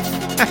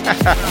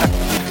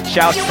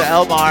 Shouts to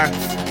Elmar.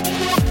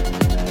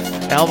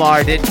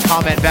 Elmar didn't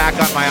comment back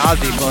on my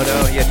Aussie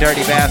photo, you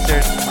dirty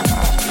bastard.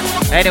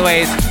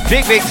 Anyways,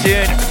 big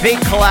tune, big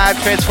collab,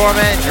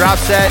 Transforma and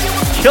Dropset.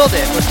 Killed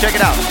it. Let's check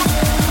it out.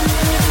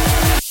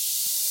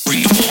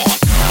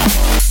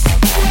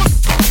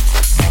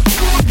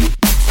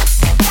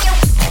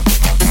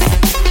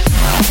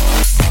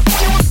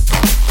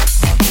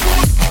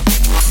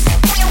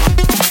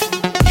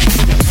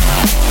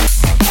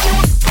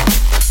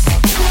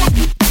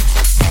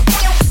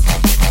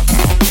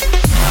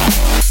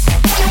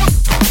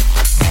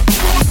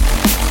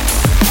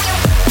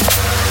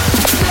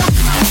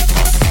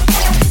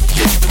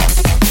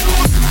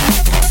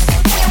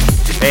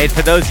 And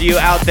for those of you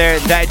out there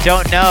that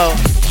don't know,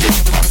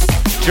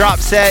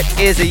 Dropset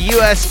is a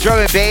US drum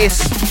and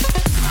bass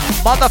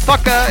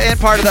motherfucker and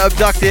part of the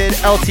Abducted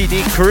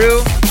LTD crew.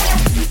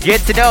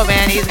 Get to know,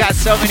 man, he's got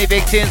so many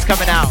big tunes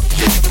coming out.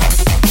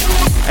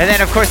 And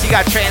then, of course, you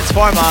got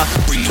Transforma.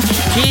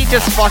 He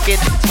just fucking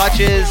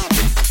touches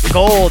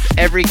gold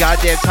every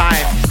goddamn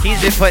time.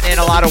 He's been putting in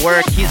a lot of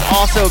work. He's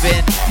also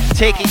been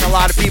taking a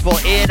lot of people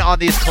in on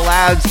these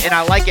collabs, and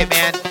I like it,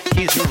 man.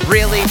 He's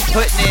really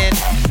putting in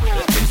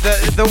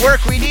the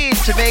work we need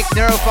to make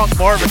Neurofunk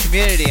more of a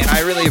community, and I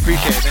really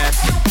appreciate it, man.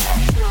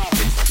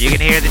 You can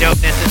hear the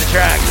dopeness in the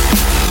track.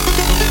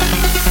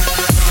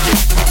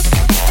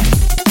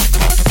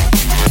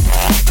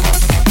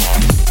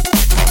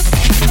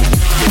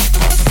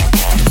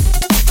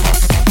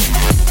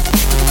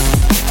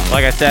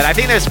 Like I said, I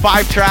think there's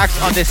 5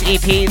 tracks on this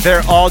EP.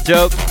 They're all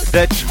dope.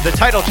 The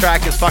title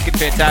track is fucking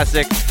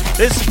fantastic.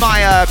 This is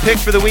my pick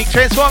for the week.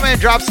 Transforma and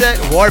Dropset,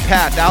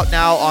 Warpath, out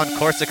now on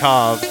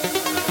Korsakov.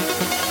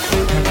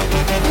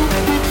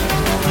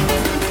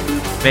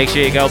 Make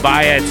sure you go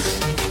buy it.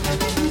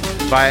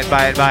 Buy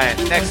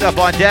it. Next up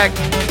on deck,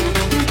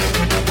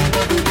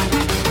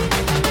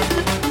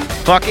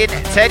 fucking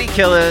Teddy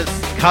Killers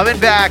coming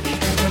back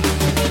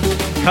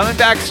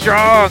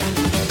strong.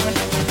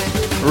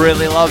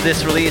 Really love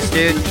this release,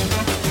 dude.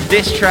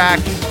 This track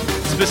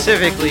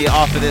specifically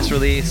off of this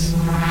release,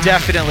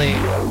 definitely.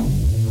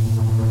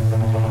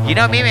 You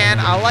know me, man,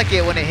 I like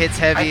it when it hits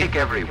heavy. I think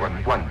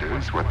everyone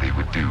wonders what they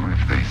would do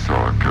if they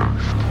saw a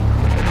ghost.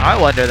 I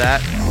wonder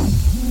that.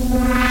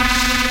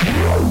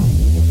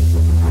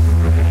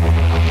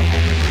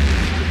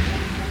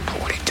 I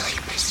want to tell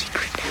you my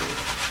secret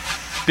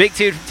now. Big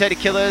tune from Teddy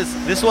Killers.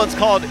 This one's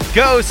called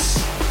Ghosts.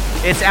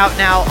 It's out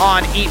now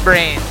on Eat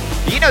Brain.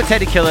 You know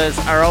Teddy Killers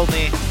are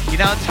only,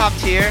 top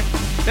tier.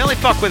 They only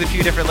fuck with a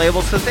few different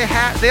labels because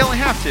they only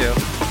have to.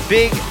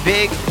 Big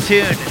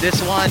tune.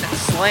 This one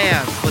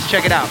slams. Let's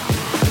check it out.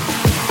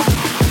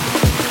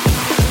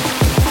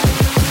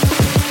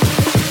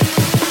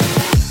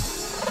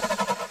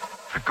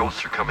 The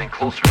ghosts are coming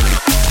closer.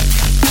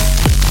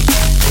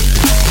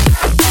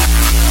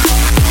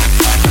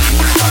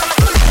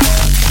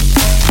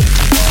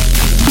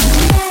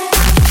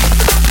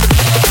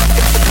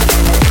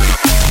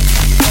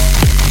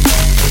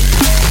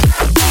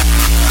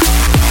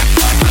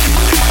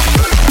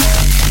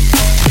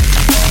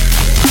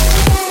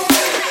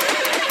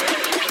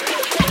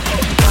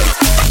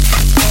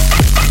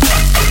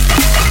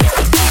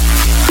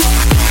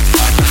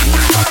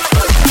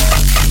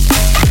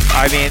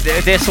 I mean,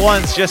 this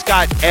one's just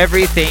got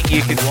everything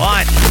you could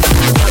want.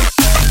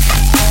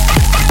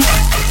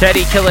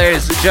 Teddy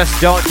Killers just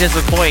don't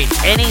disappoint.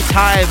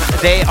 Anytime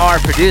they are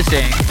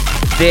producing,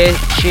 this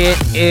shit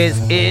is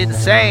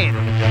insane.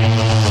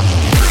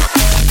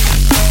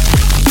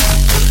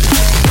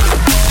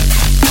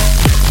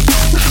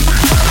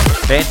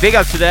 And big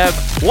up to them.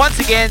 Once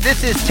again,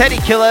 this is Teddy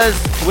Killas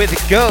with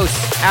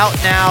Ghost, out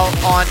now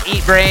on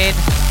Eat Brain.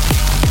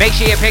 Make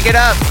sure you pick it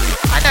up.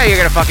 I know you're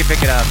gonna fucking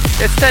pick it up.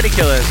 It's Teddy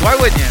Killas. Why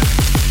wouldn't you?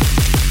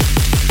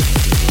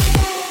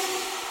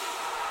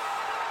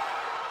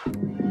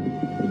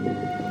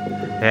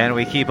 And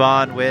we keep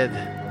on with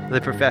the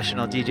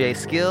professional DJ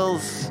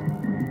skills.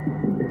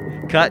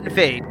 Cut and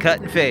fade, cut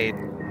and fade.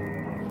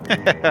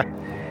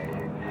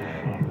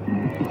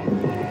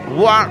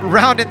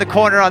 Rounding the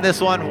corner on this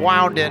one,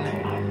 woundin'.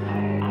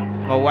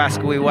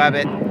 Wascooey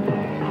Wabbit.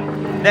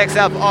 Next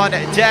up on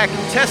deck,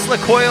 Tesla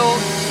Coil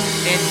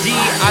and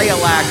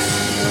D-Ialax.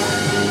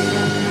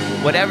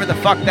 Whatever the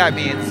fuck that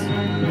means.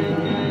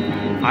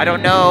 I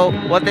don't know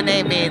what the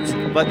name means,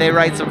 but they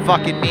write some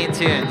fucking mean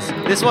tunes.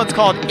 This one's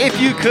called If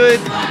You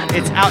Could.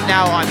 It's out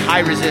now on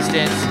High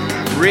Resistance.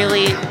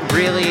 Really,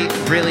 really,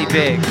 really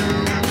big.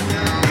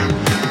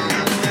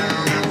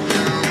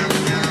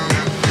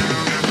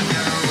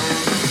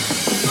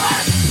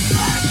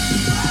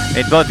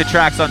 And both the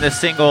tracks on this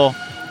single,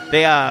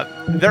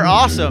 they're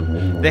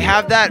awesome. They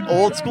have that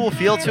old school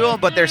feel to them,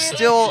 but they're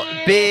still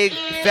big,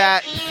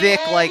 fat, thick,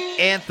 like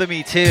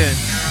anthem-y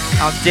tunes.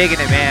 I'm digging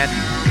it, man.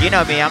 You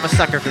know me, I'm a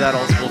sucker for that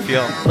old school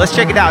feel. Let's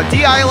check it out.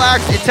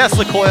 D-Ialax and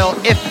Tesla Coil,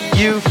 If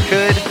You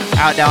Could,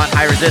 out now on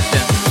High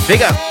Resistance.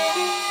 Big up.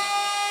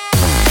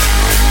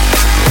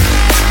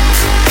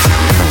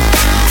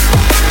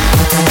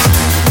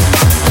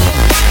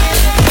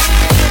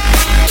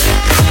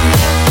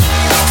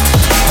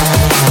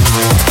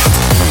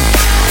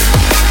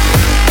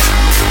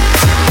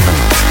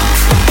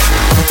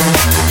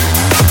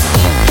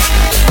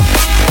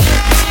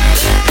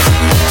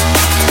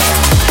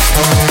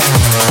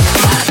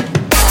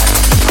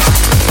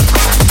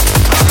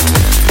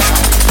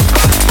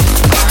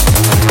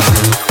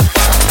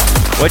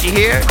 What'd you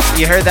hear?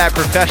 You heard that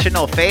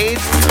professional fade?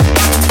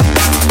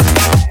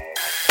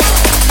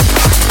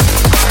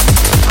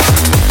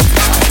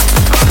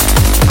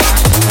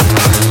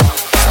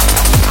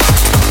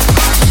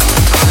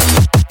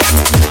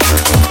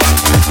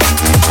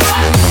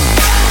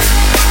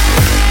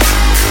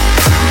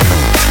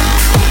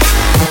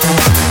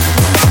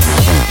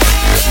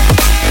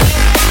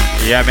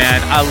 Yeah,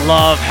 man, I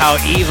love how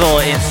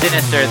evil and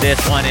sinister this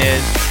one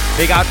is.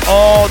 They got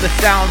all the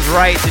sounds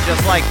right to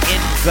just like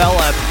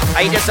envelop.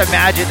 I just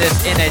imagine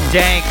this in a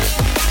dank,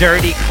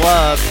 dirty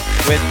club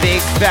with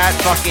big, fat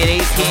fucking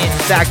 18s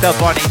stacked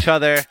up on each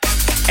other.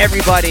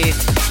 Everybody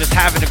just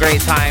having a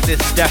great time. This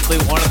is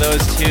definitely one of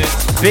those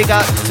tunes. Big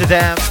up to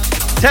them.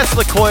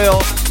 Tesla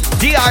Coil,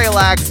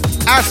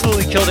 D-Ialax,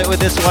 absolutely killed it with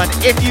this one.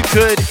 If You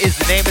Could is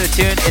the name of the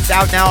tune. It's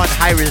out now on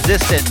High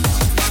Resistance.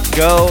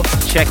 Go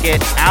check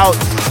it out.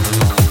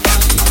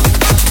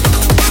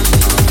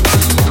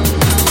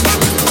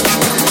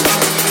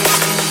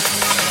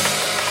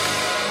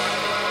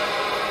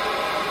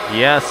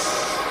 Yes.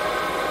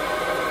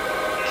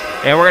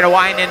 And we're going to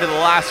wind into the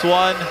last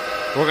one.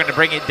 We're going to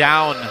bring it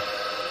down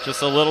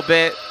just a little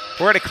bit.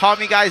 We're going to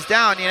calm you guys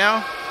down, you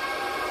know?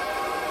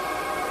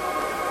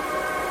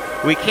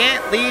 We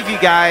can't leave you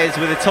guys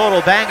with a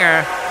total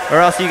banger,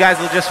 or else you guys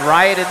will just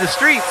riot in the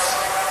streets.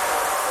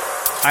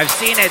 I've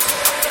seen it.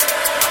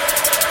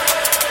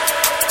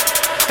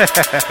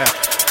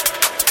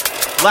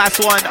 Last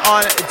one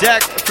on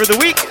deck for the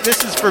week.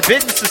 This is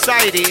Forbidden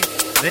Society.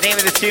 The name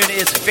of the tune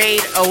is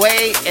Fade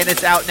Away, and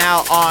it's out now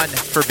on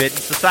Forbidden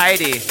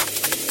Society.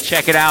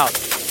 Check it out.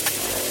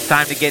 It's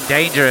time to get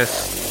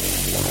dangerous.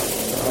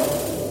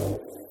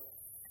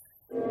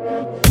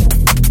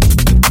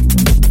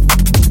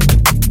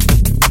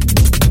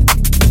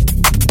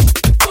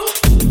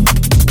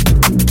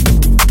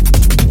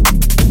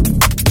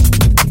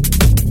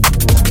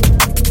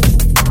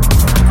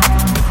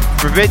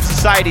 Forbidden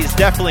Society is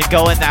definitely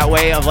going that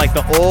way of like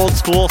the old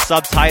school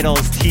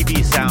subtitles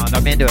TV sound.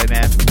 I'm into it,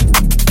 man.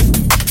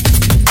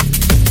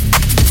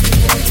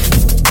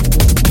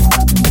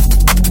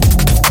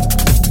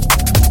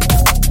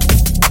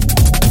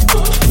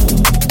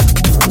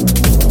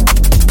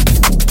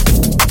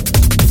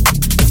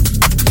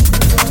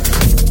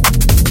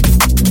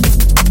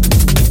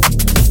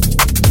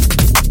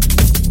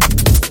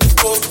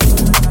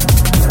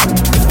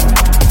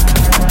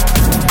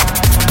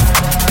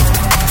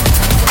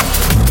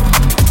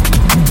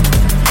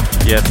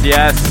 Yes,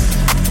 yes.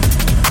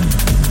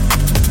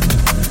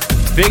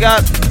 Big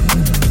up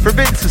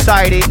Forbidden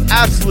Society,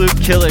 absolute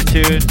killer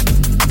tune.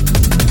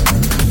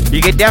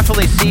 You can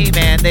definitely see,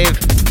 man, they've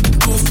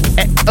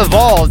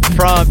evolved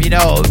from, you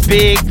know,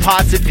 big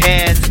pots and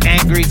pans,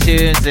 angry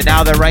tunes, and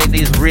now they're writing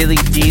these really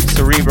deep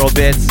cerebral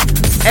bits.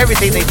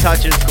 Everything they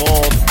touch is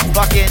gold.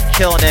 Fucking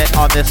killing it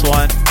on this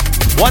one.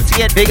 Once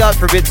again, big up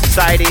Forbidden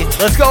Society.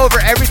 Let's go over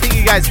everything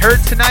you guys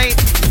heard tonight,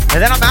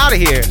 and then I'm out of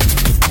here.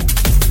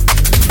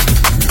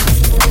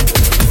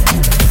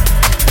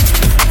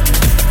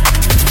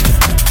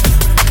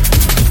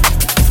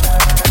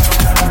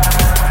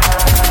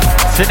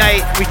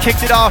 Tonight, we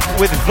kicked it off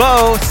with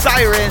Vo,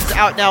 Sirens,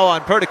 out now on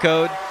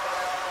Protocode.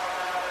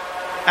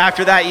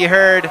 After that, you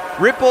heard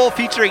Ripple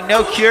featuring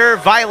No Cure,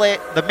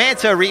 Violet, the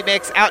Manta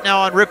remix, out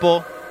now on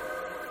Ripple.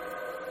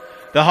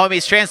 The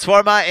homies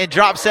Transforma and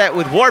Drop Set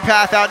with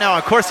Warpath, out now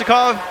on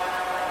Korsakov.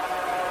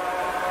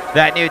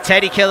 That new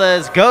Teddy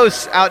Killer's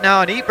Ghosts, out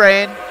now on Eat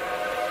Brain.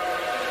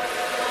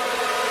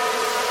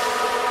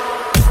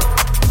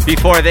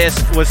 Before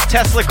this was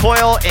Tesla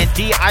Coil and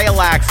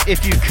D-Ialax,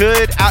 If You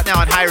Could, out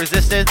now on High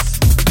Resistance.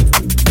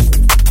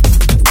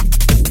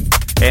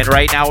 And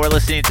right now we're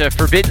listening to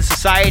Forbidden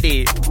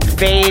Society,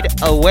 Fade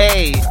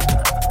Away,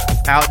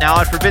 out now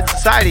on Forbidden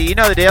Society. You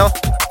know the deal.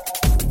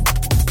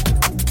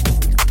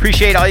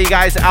 Appreciate all you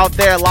guys out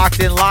there locked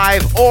in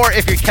live, or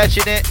if you're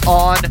catching it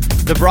on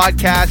the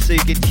broadcast so you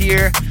can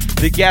hear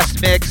the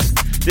guest mix.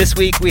 This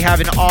week we have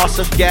an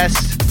awesome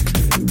guest,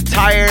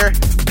 Tyre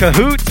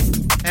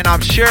Cahoot, and I'm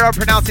sure I'm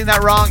pronouncing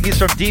that wrong. He's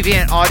from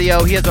Deviant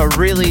Audio. He has a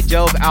really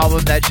dope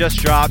album that just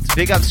dropped.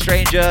 Big up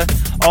Stranger,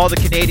 all the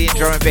Canadian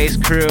drum and bass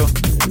crew.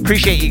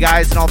 Appreciate you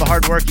guys and all the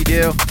hard work you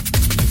do.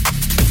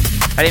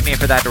 I didn't mean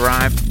for that to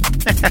rhyme.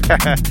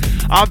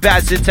 I'm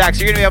Bad Syntax.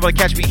 You're going to be able to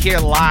catch me here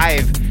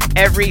live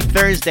every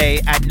Thursday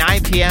at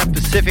 9 p.m.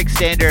 Pacific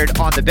Standard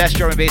on the Best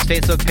Drum and Bass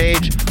Facebook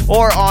page,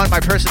 or on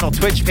my personal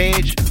Twitch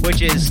page,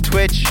 which is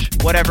Twitch,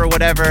 whatever,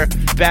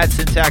 Bad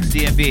Syntax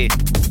DMB.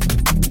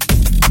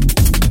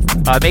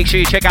 Make sure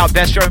you check out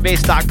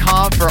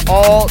bestdrumandbass.com for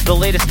all the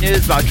latest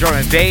news about drum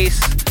and bass.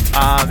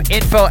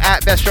 Info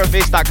at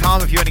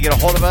bestdrumandbass.com if you want to get a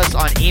hold of us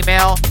on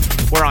email.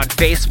 We're on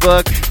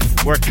Facebook.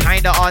 We're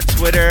kind of on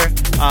Twitter.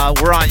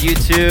 We're on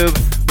YouTube.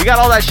 We got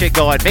all that shit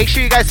going. Make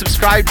sure you guys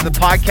subscribe to the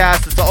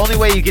podcast. It's the only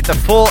way you get the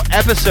full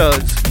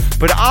episodes.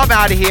 But I'm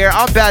out of here.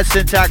 I'm Bad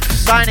Syntax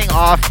signing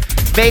off.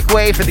 Make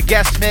way for the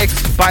guest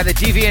mix by the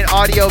Deviant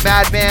Audio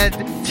Madman,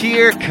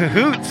 Tyre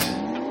Cahoot.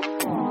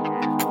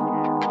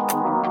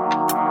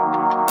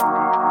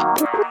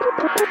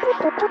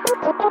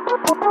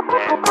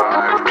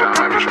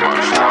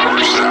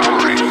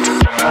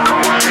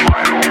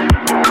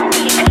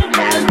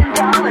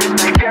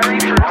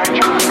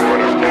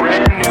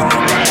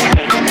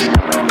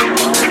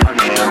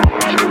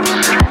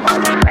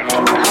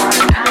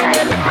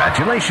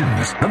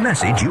 Congratulations! The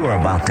message you are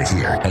about to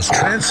hear has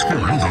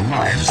transformed the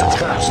lives of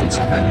thousands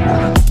of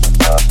men.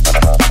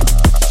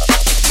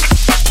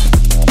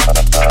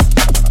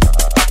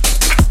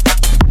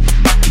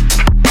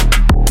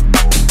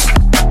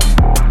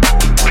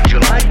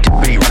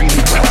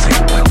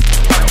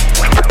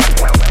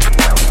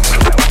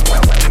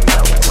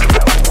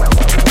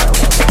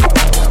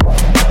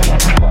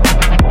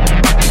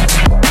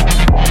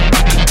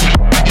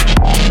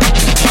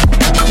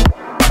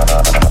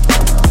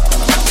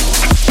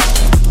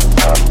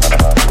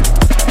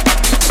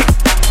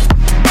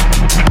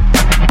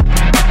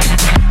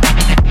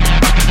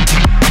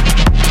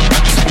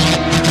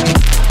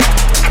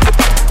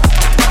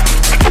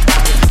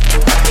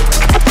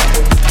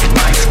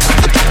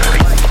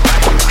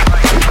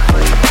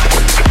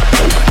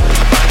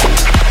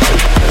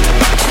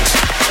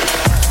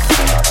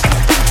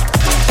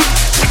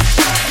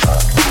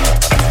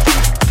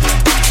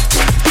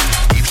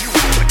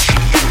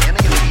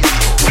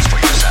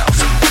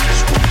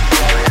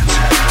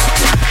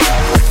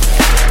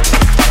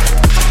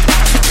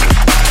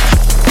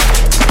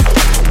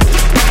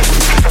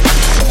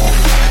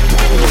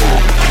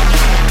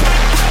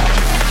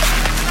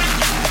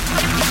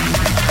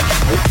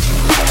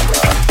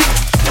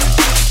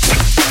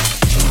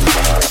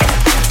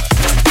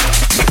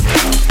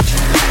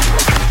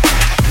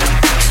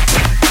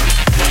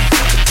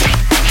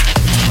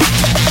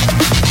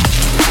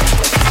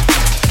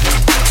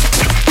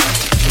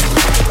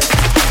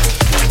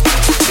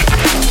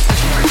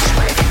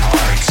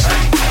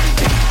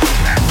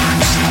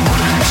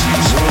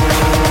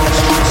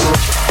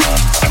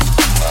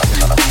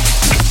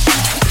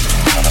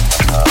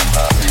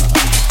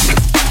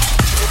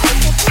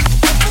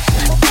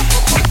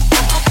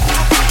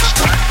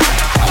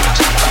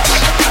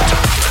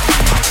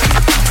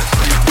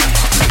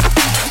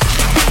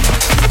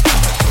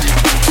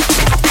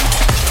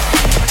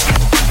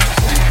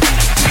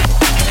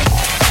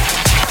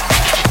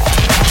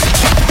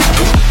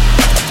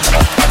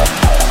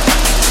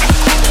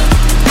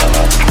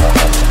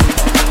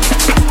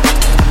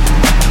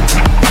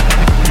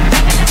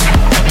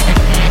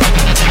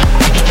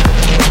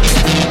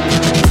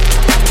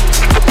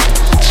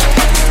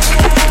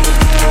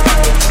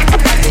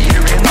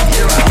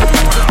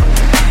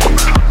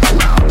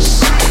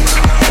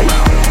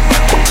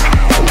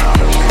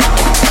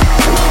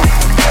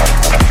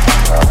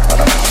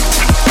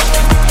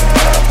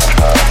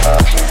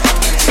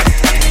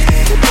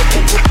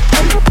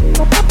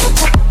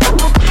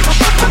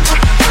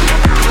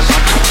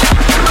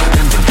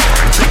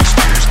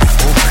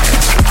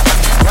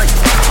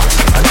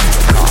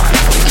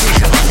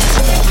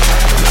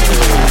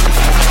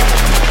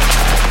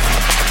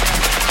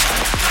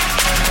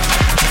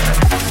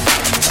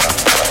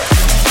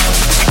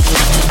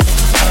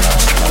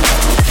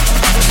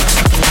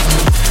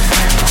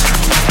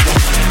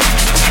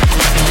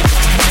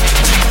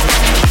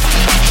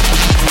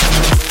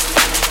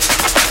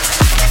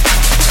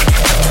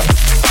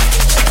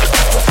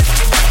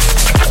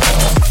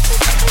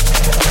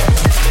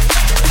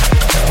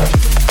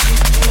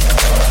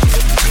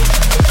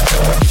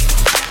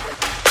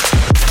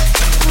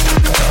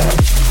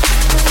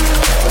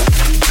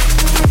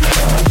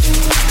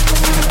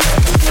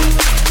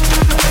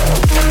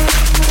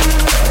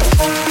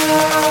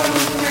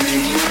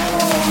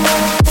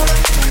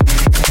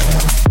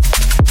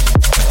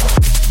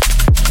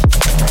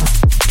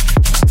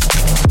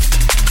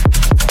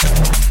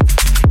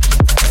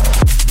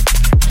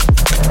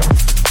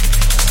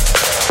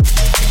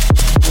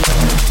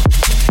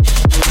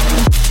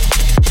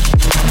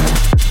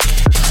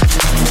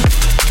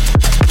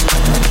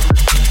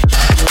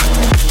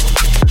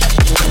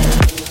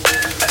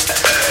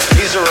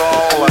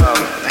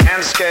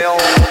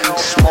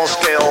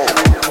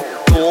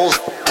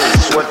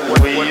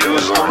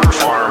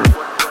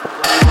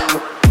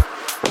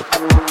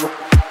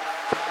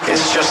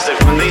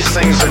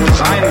 things are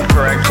designed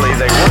correctly,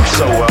 they work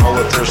so well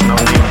that there's no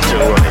need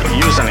to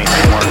use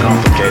anything more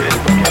complicated.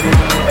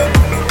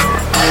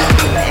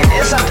 It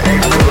isn't a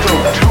roto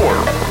tour.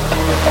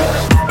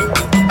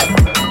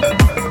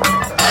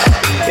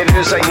 It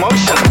is a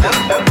motion,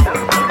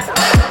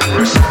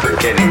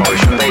 reciprocating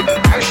motion. They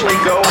actually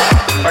go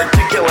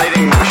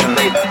articulating motion.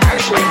 They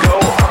actually go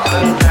up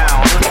and down.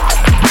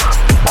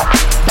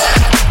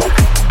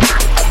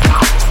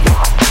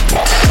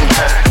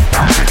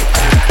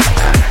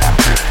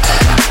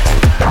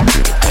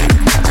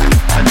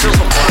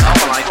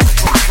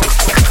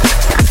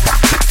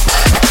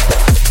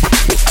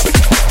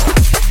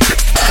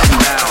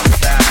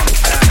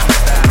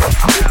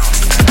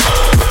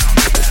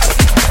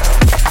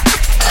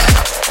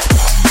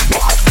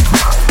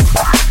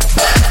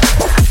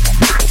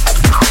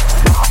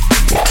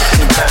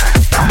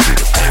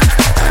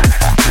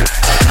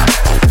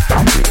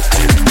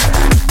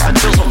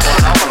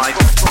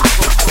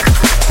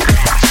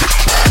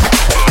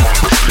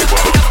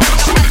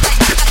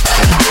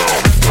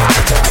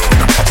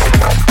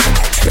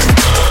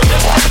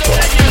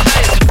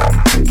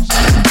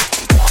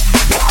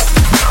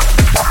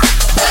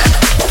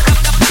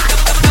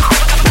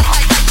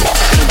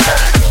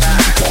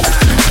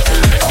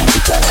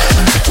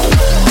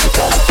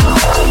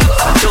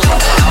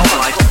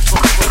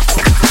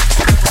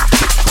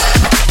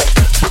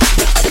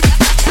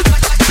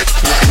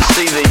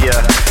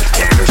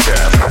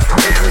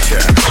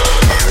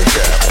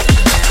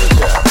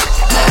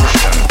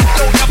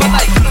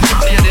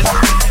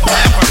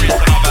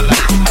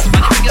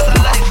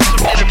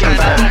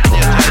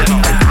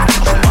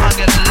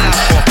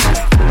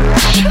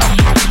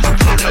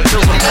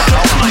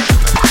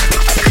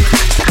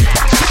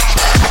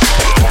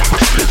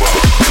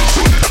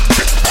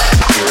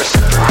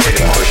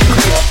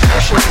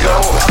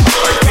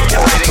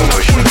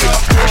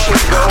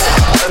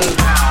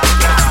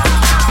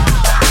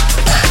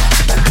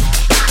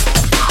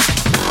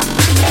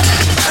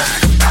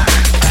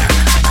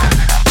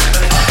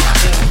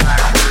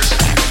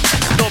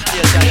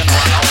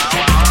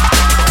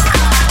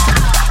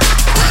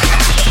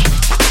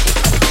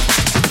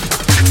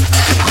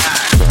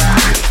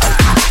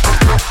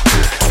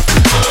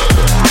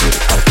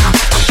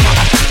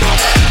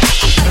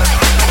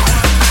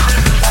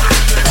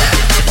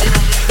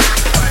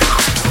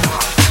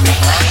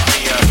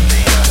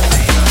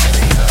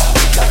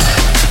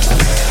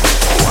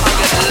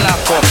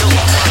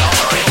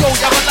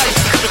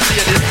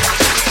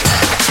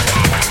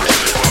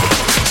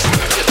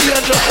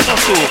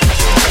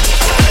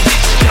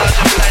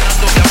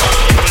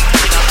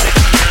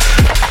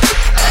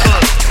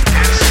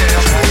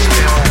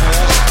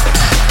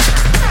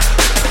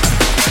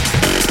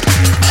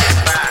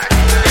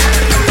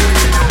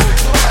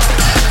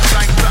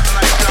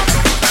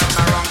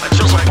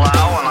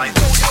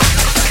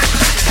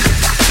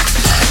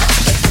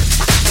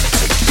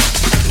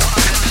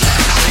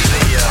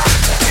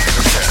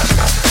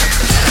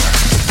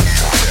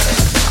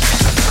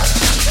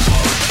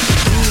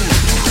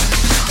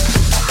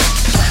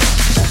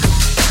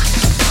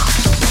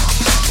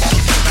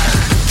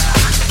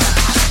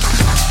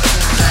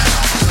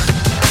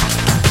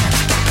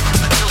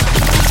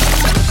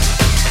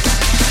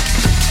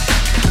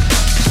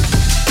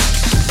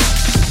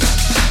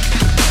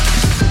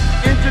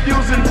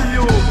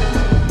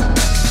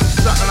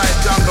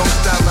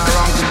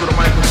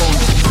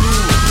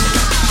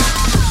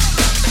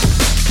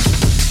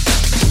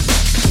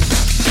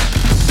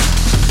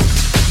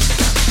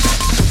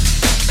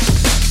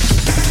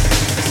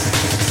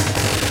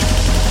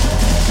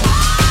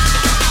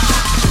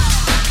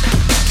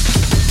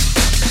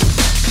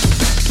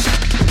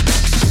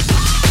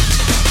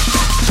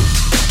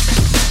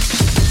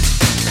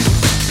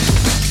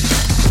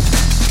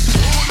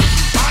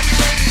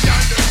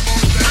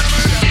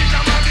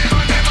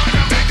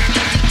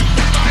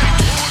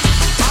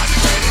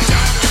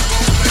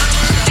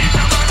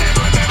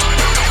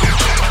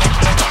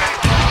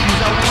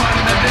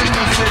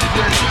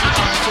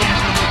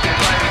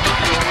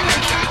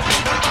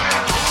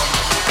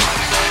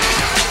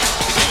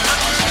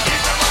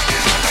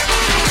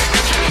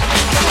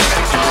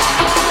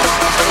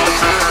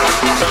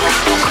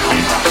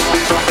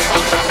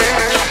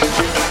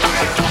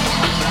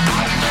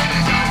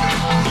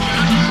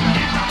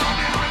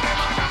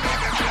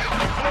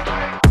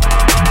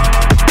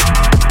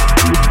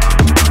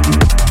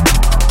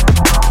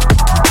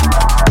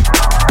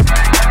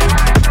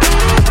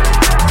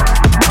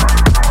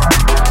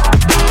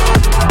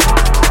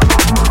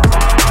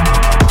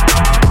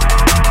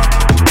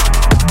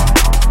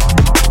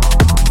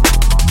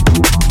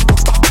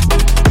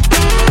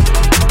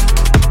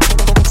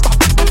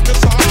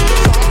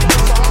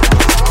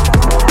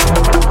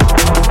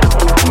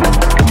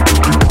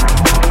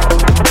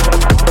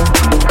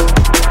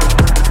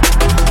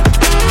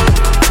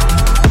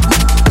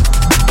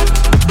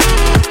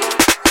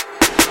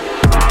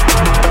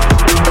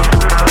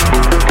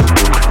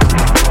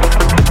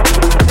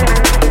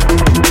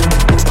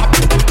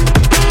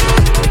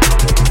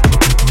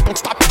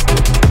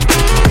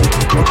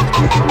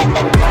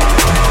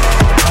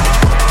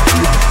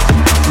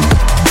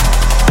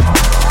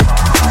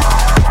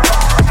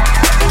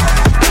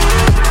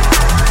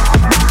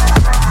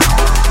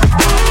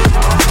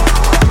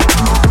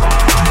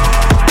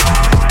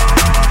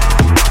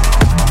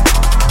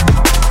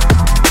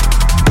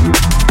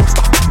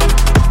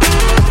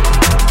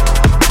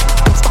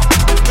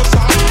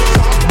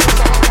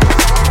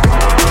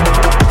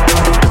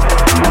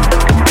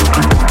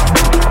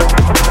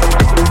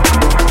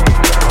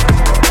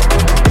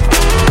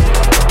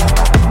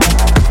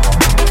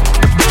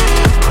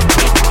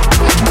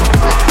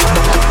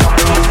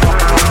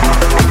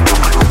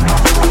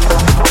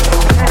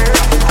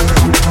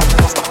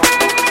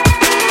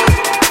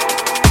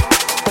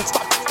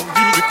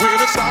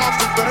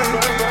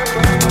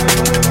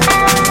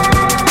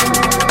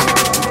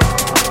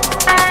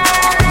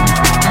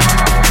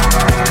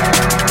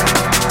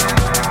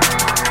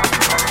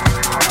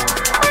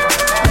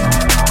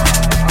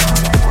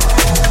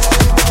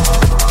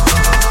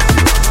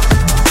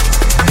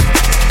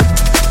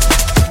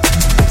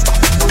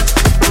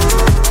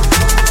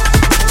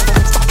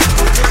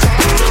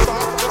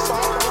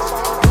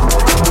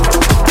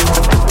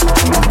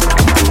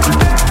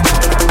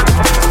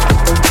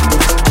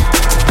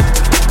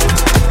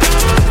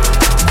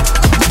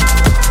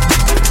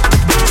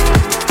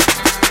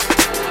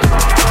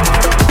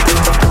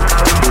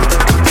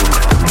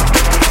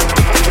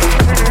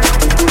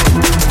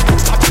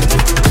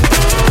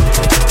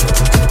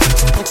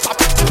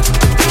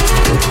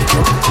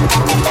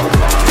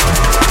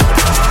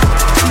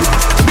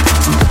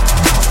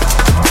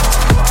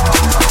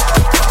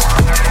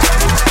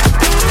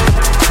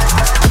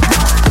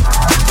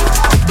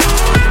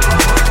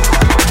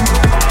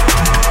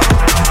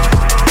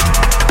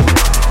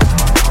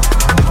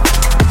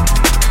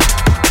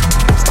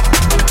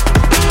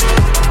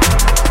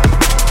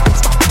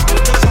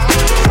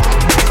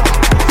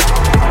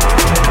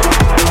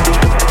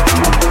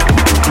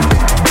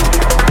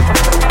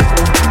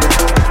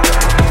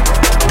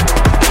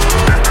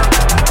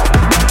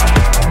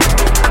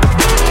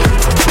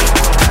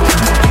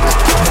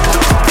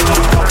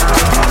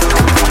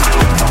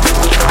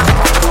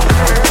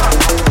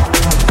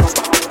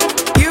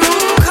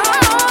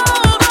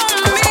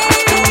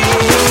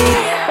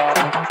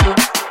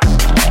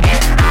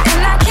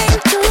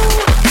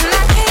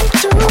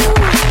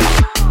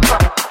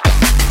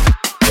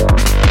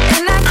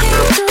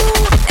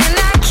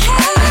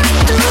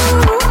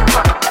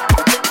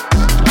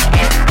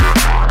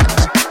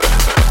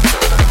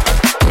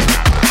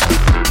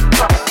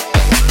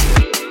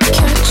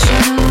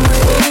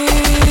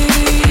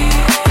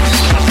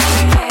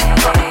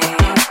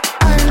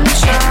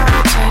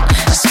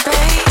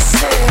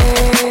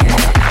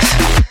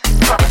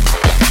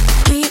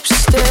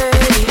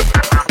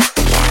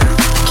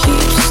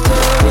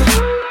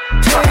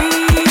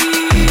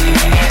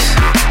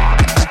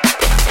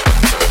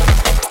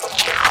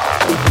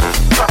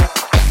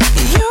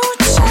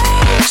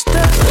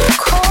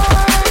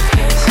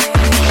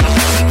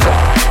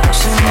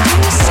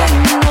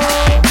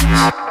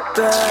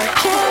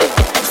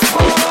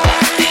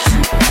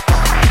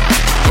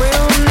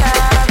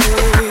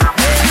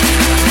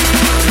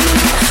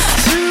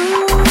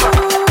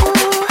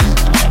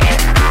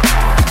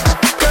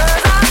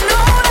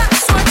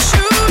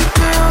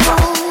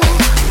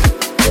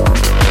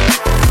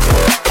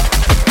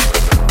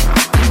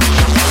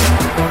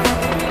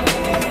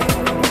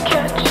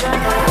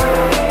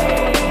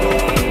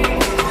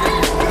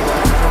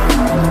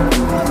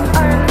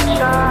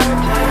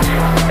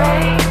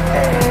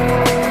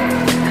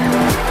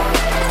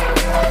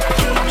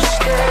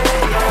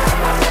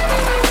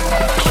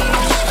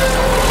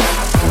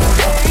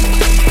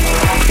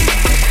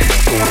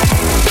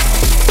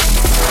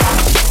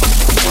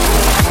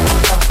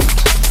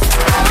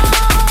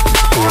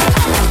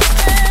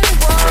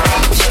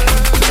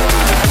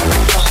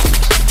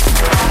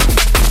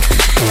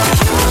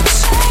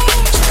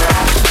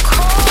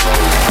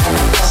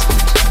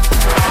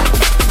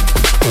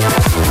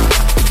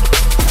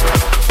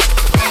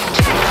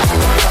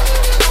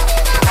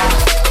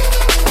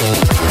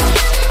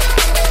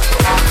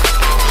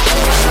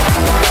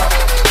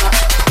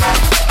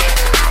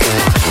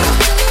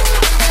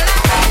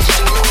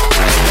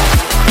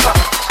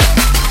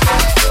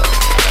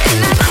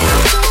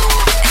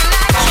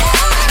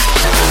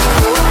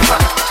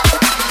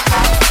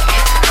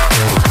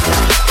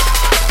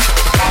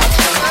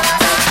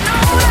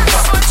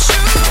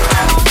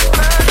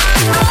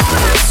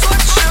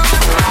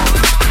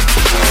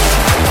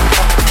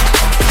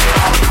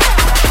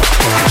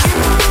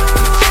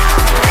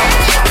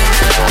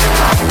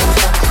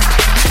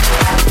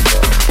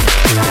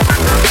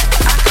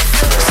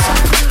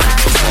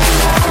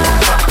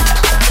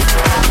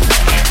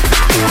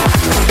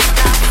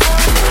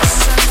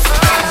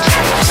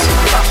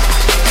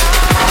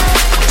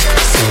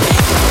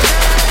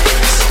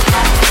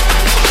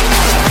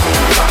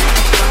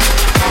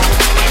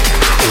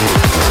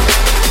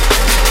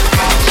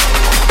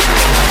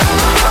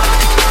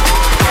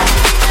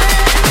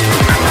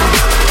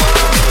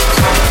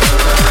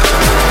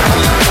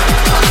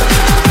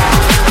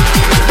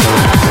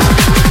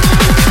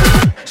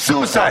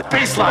 Suicide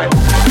Baseline.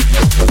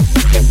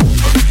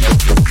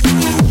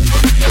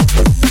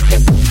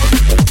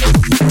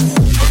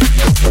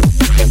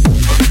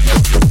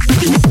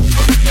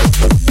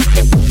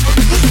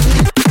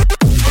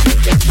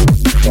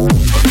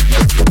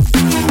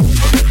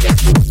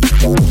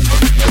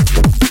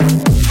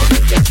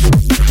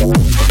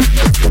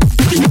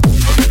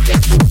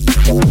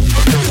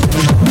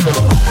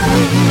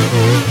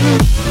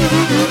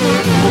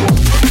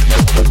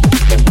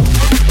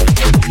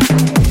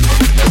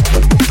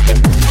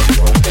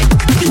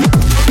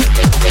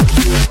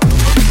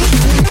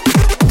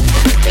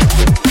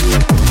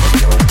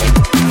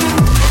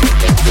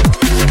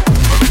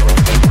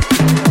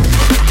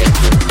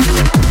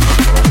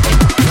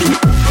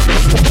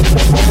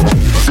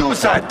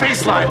 Suicide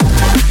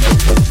Baseline.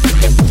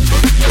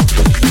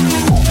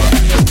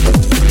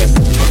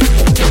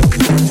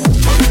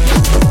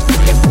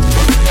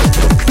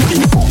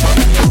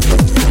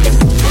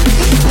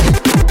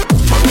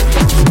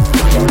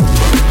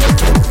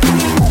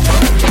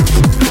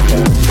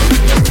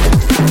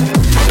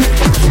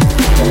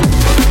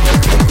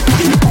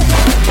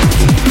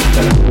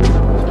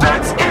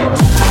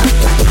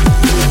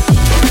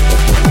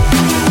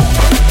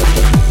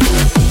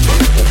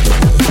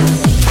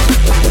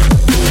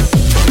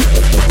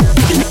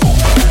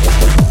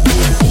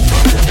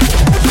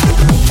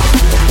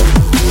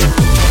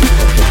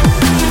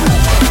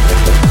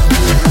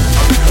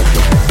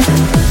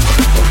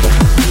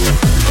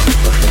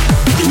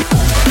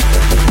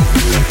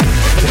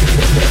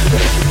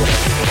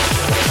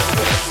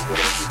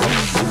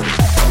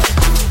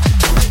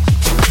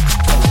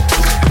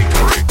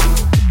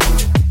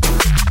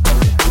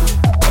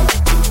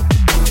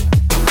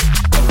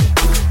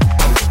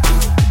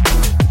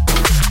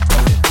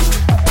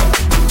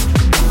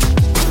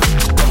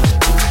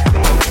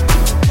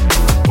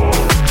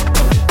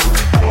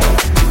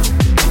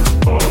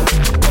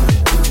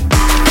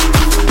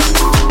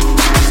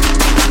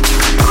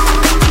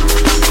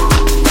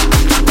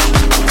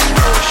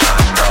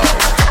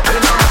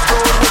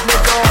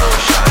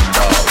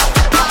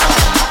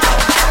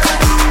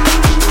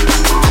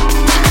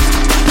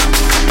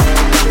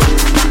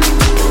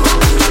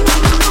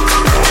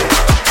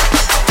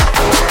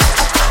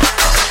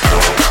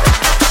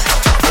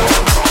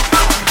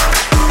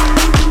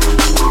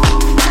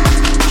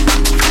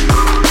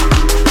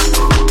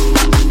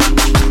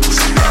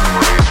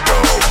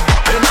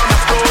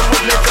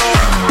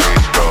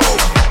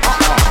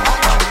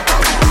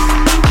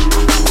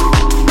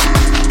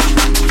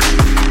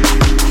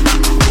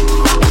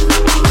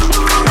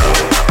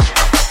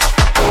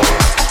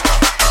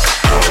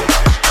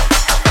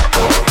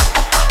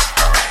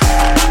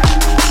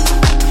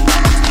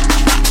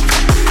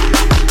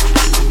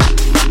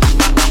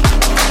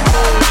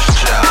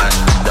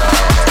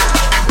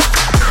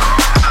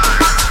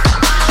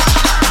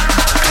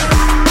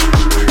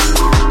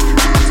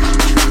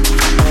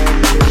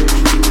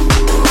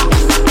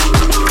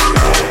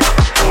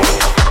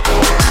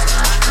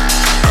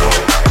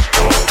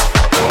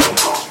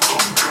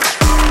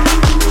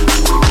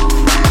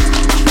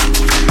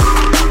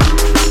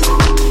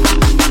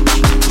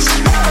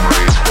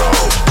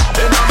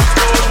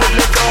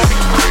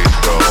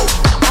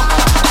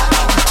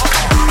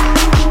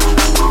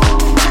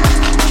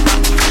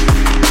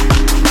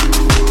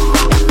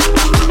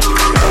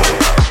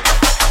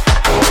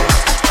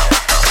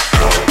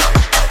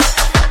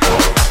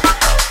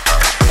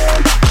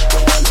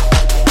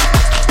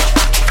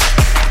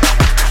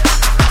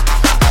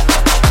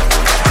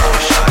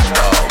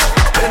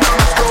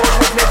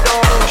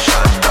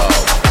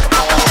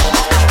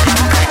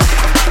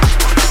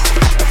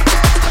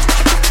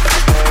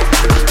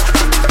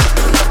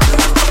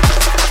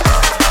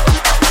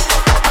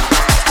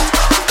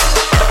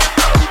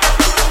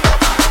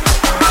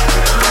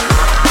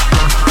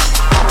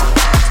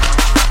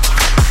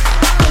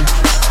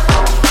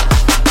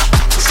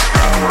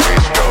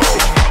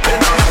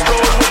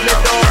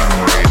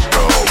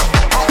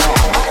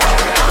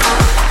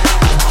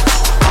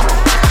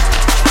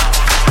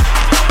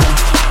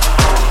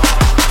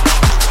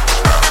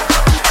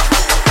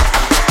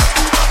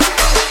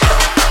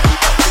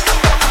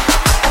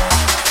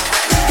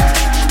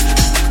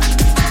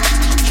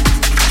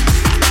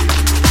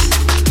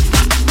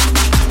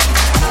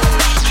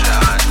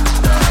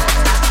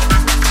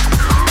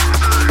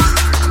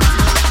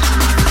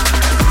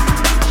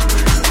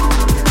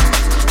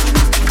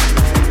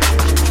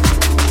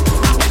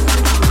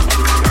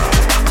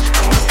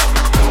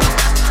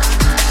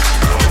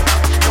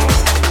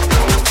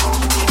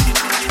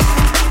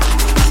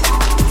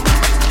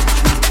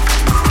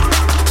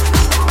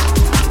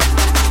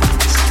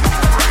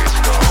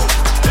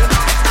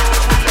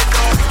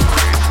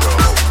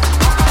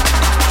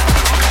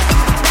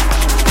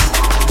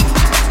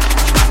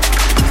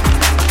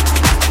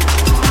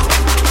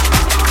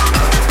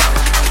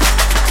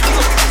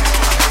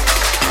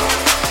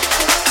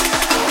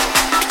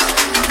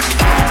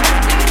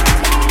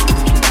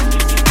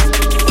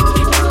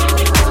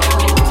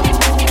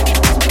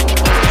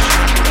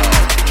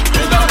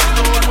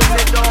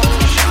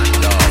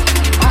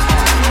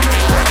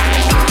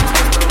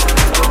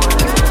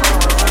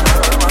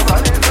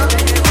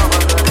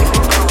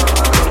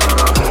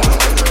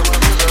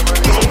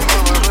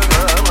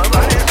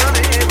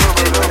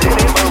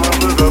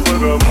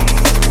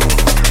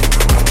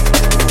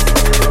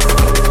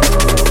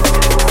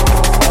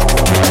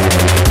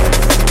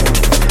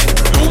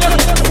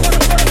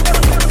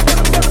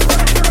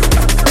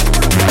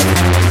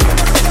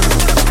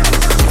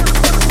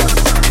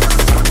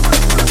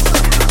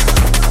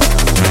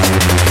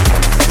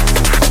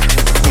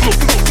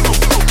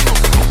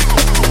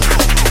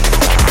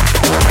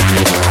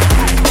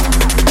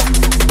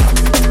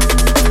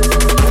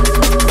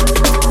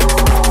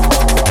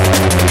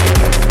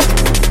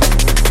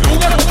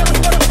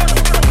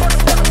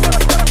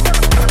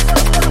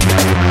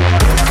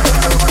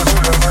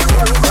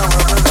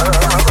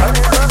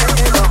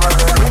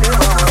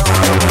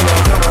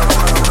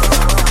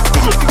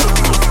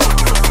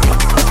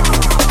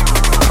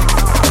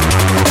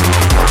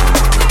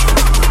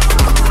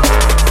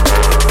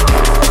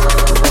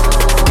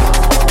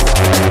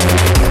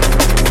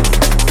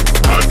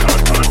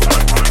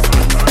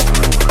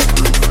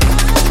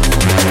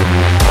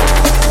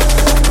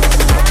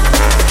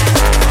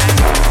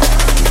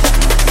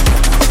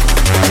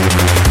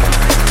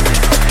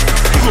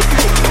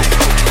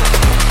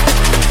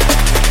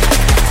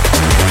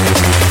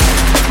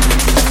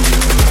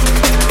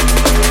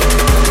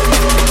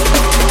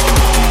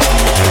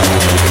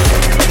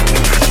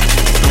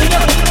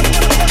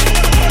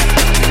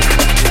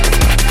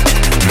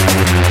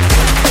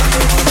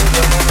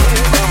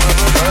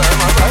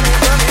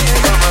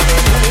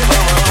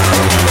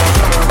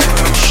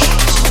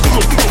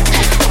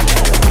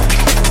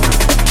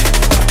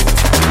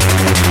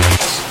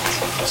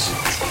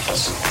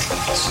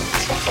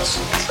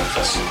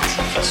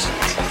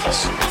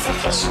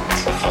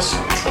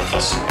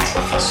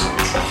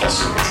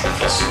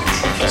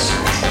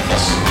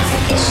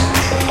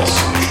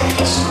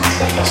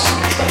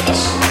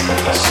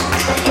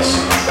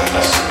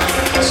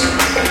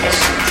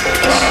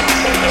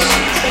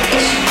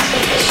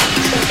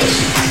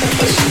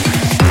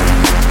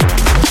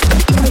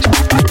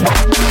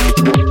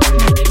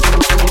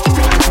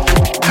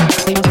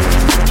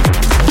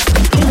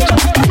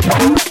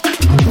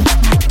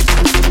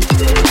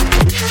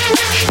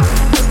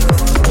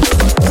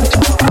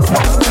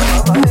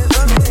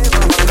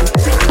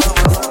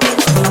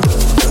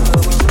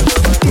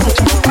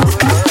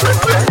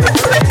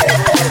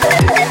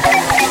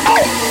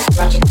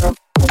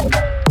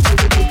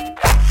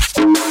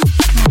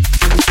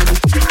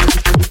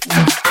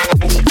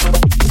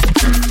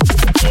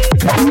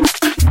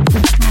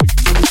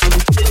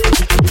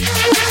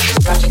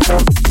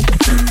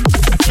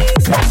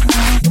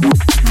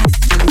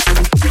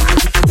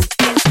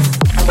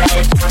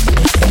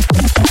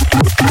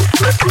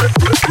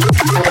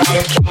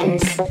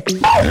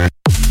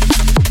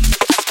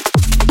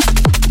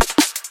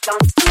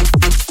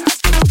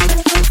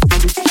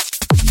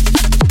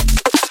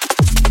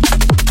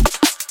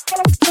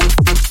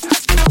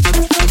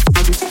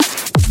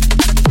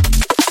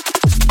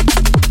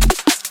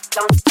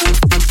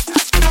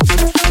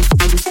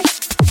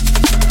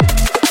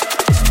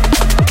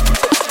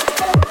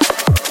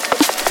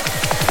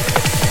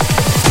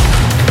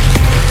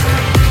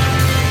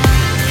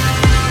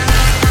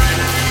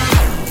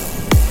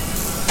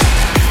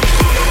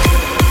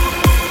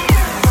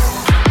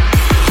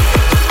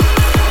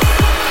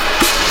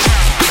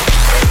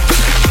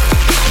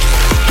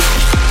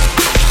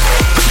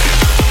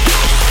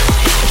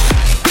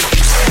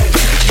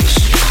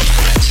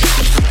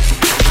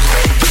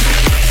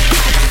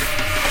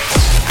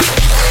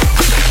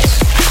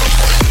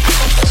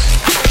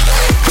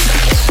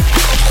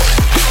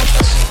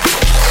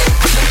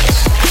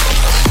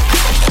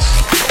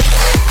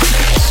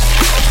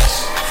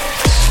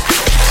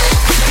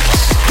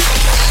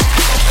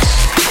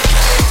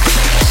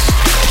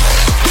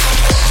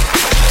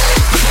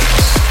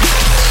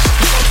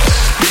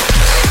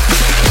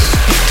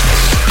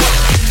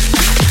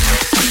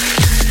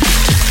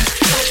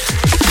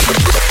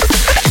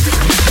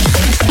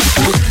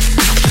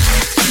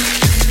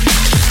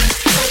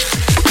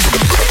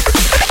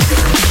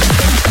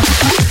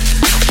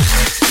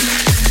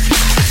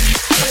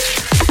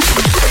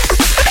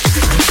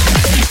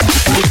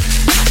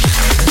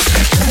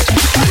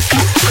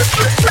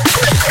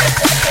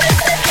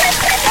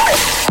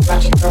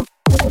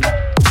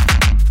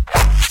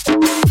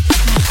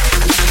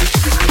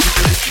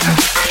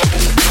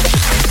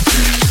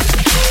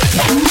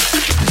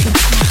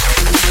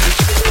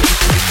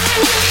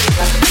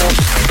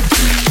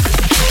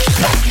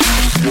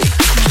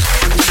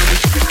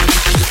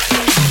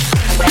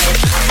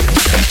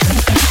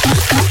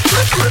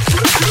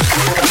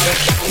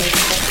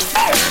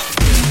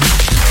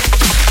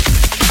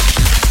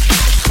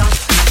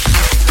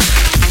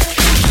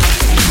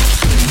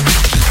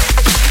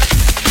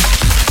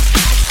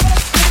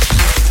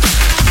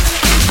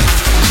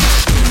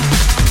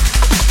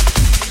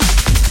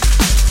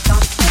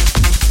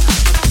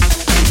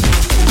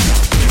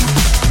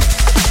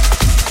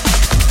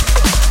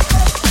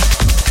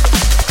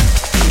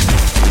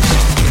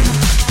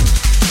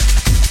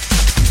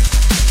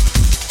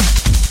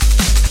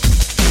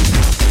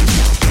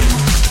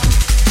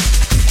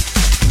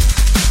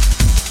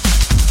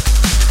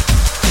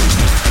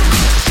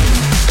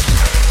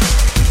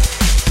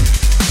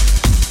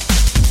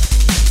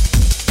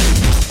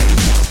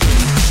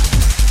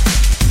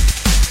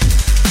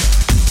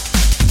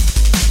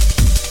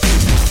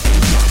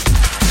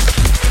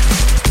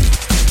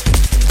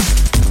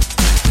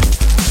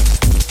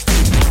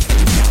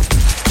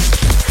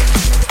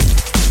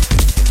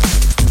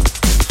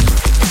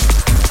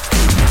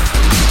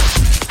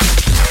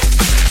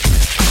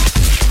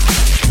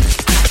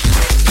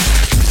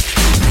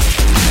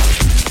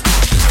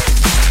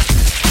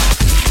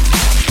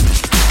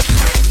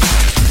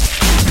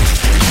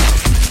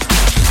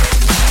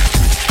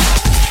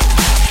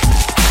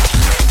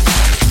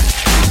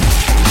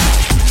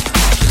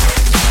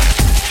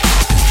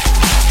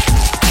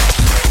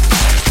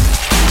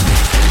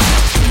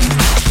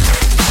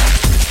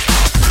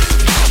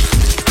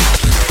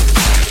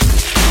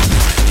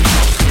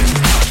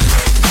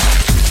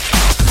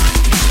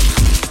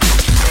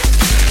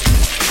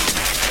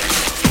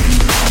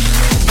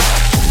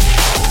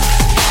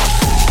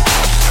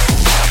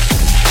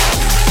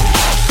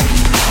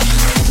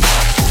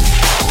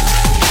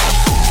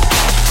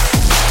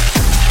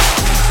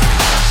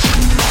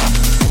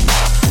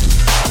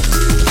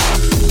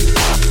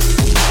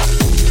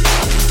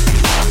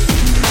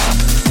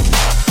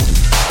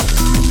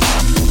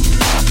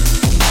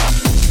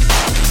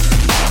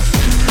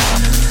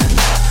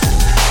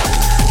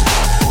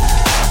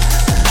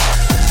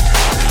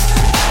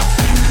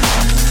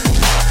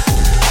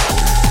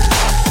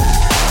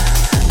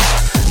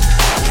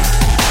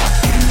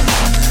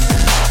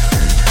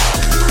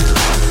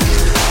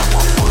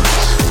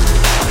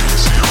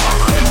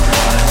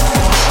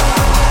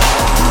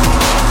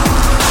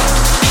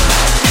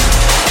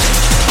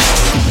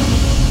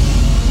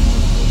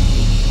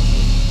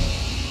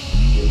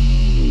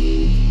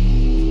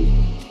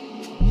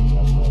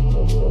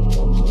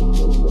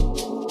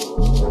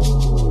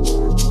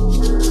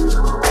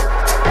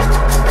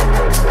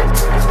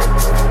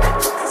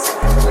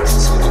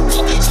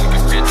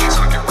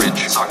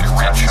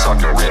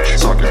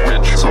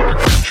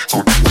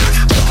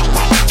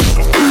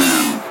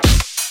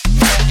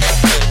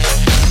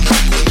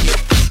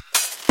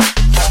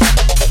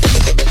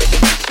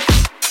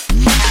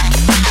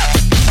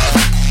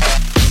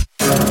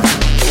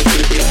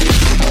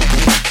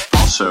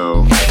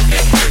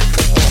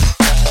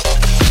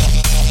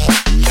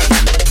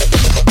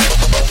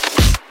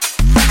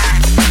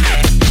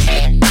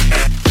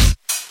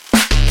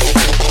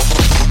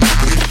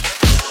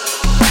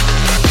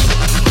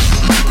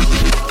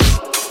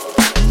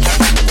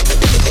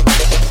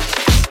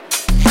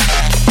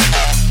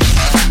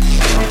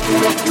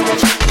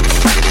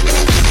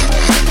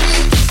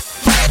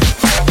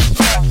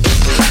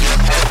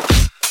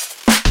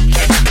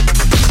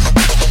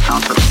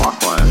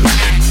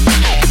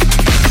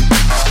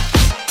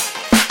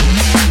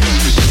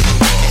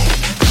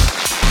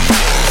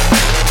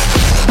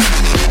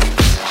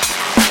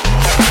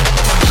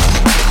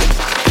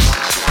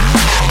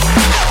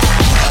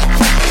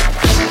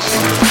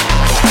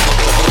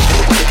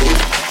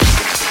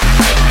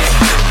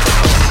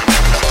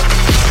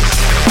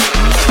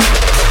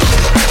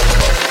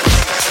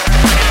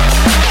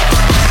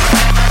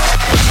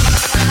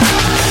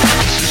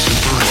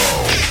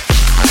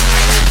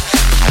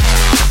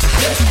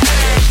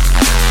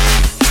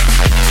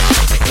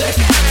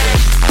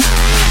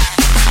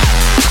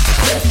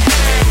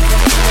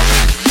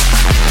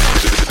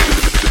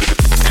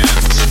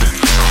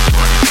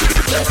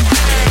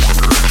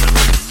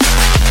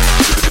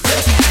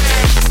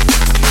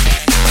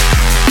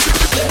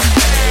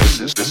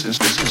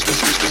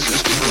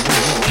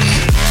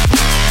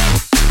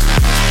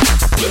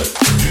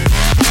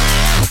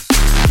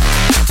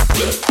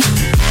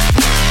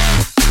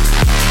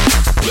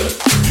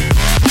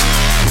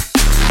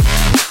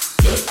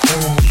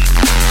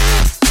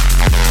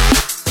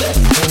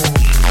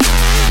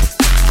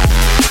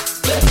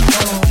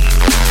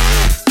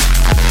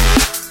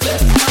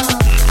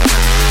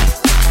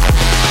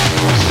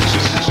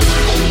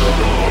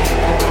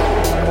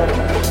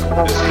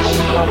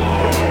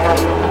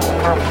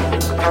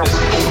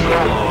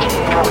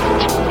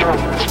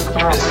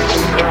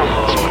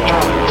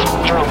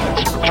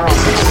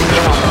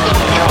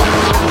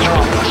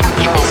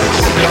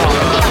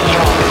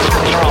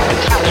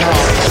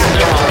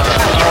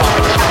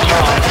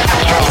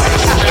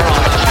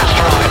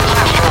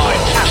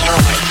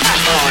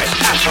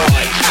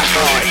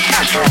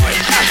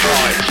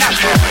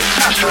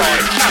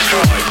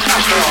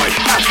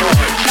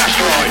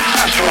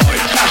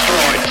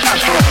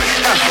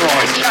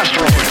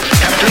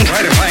 Captain,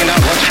 try to find out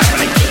what's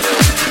happening.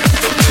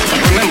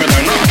 But remember,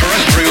 they're not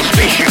terrestrial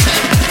spaceships.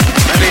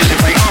 That is,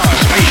 if they are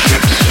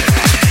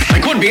spaceships.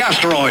 They could be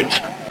asteroids.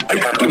 They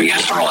could be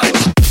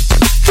asteroids.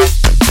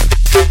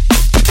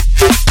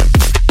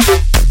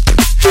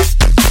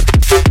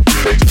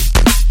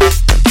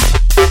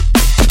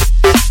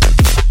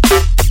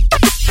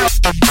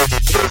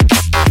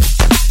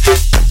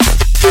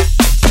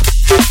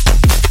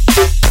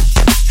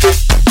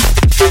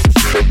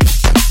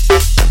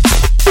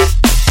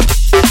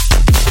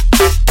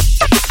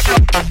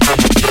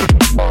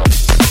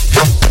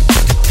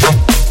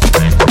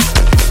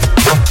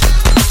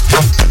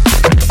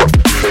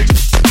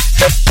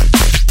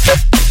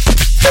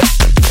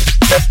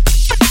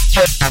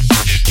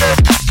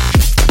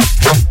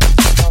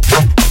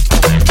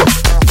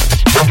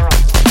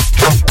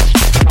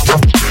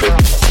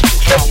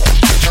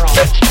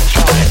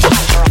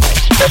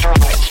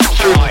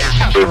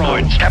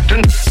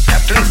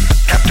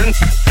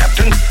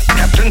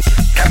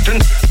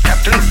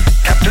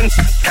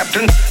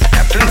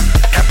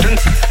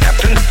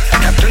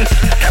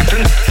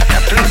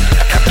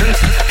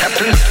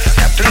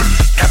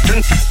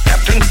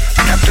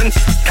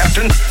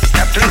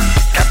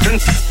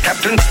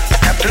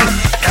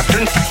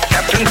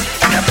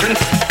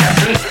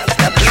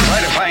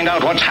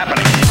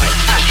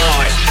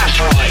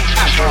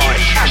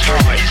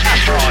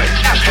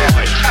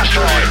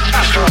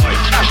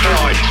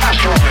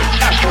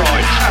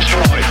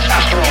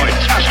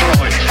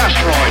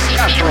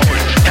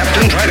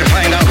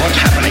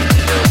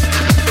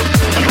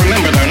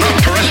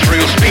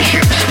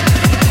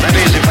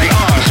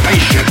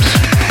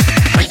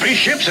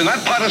 In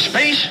that part of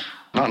space?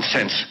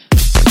 Nonsense.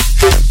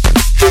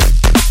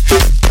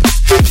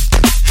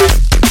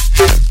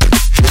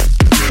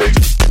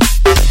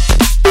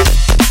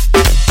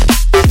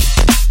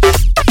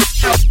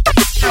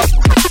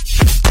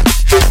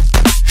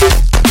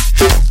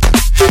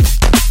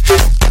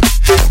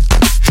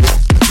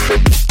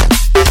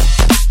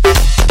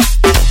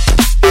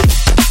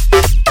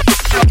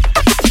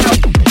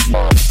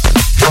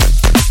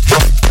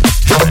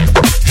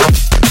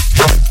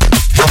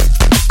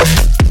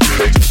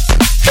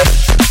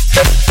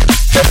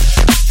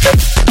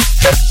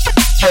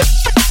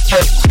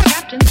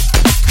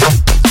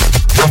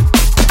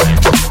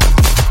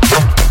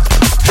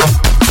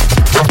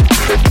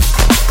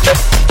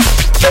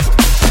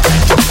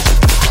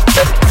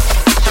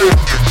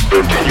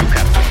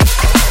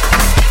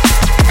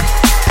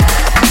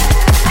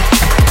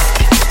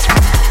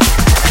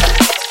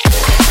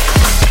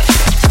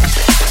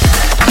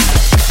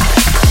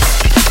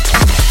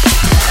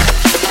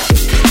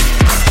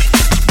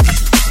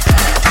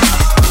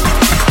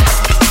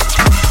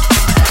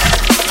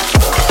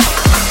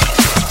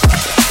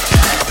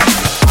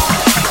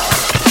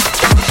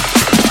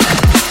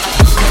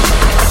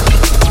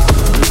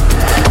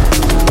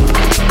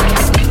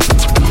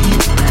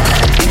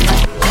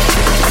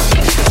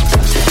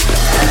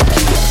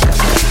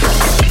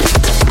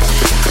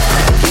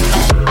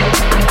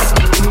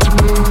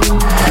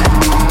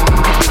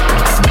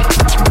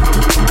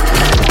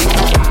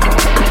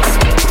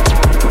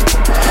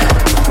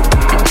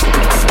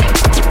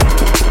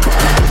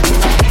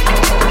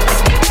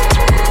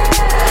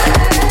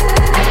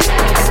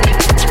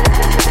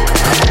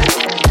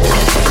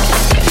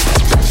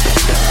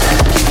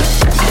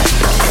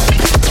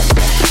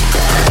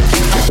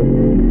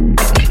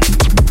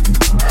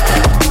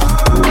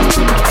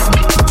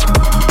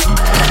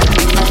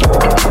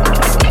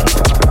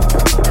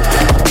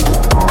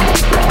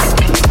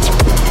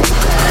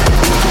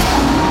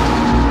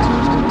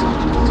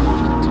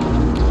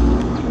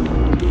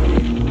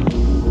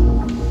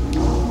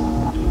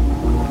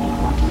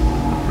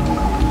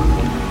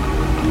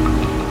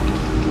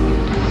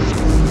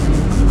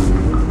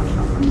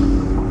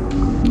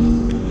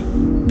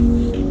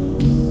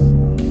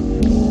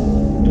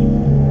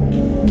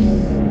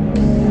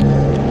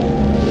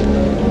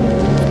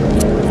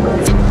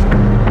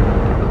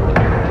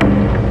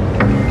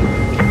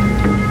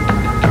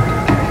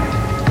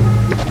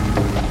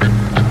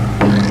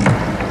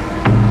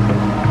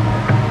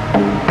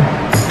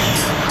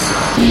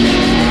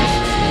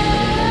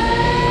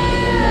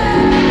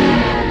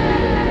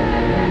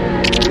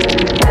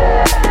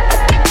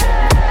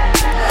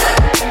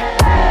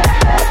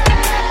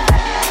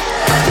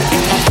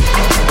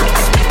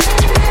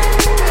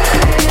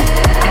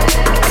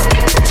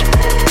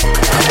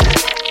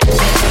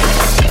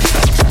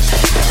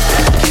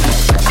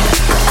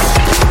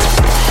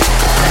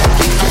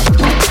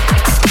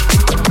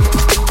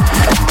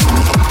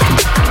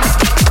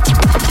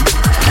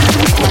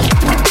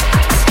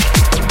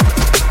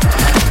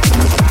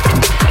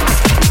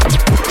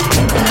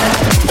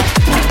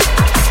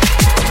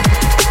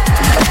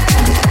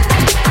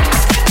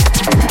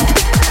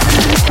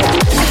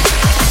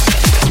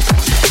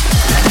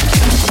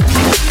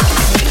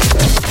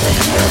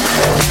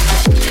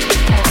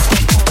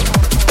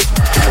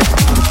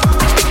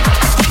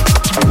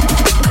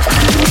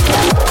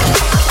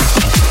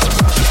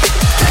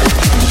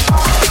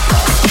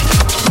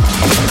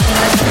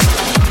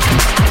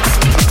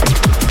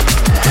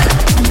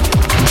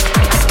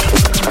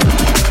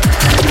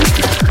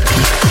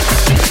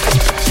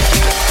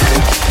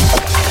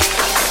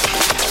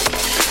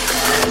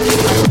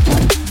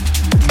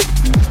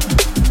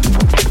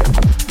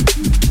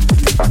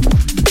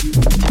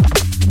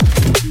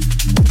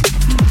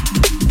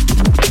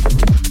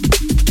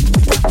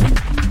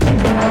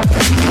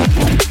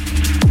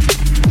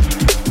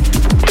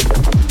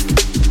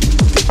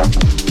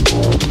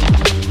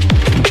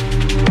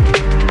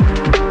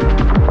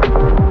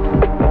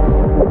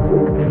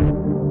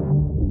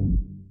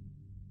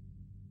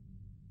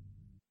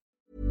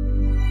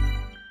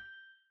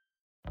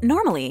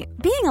 Normally,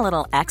 being a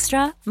little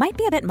extra might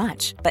be a bit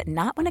much, but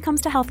not when it comes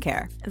to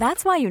healthcare.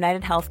 That's why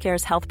United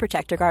Healthcare's Health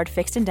Protector Guard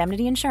fixed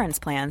indemnity insurance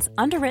plans,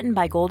 underwritten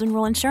by Golden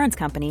Rule Insurance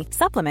Company,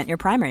 supplement your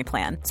primary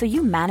plan so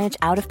you manage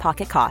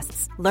out-of-pocket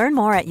costs. Learn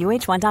more at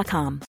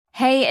uh1.com.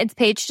 Hey, it's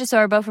Paige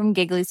DeSorbo from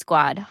Giggly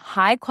Squad.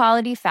 High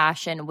quality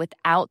fashion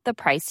without the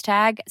price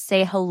tag.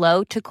 Say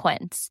hello to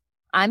Quince.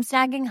 I'm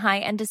snagging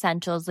high-end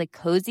essentials like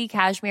cozy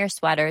cashmere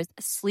sweaters,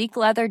 sleek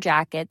leather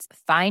jackets,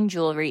 fine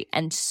jewelry,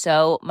 and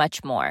so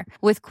much more.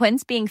 With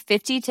Quince being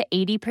 50 to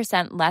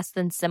 80% less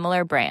than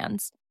similar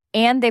brands.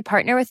 And they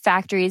partner with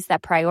factories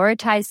that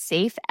prioritize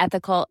safe,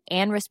 ethical,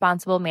 and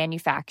responsible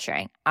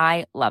manufacturing.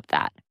 I love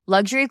that.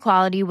 Luxury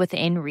quality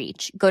within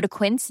reach. Go to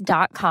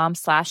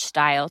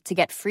quince.com/style to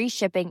get free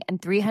shipping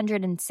and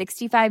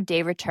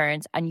 365-day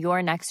returns on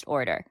your next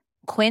order.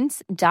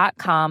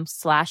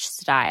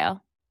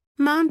 Quince.com/style.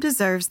 Mom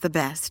deserves the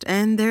best,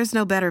 and there's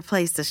no better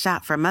place to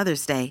shop for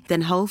Mother's Day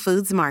than Whole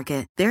Foods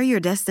Market. They're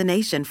your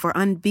destination for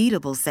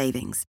unbeatable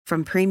savings,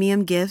 from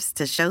premium gifts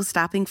to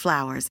show-stopping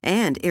flowers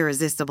and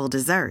irresistible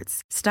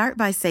desserts. Start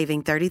by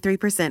saving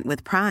 33%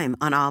 with Prime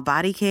on all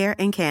body care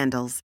and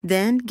candles.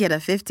 Then get a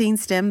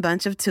 15-stem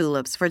bunch of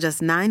tulips for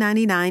just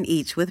 $9.99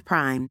 each with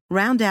Prime.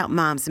 Round out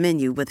Mom's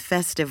menu with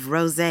festive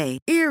rosé,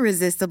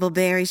 irresistible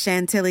berry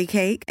chantilly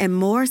cake, and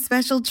more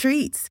special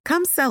treats.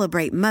 Come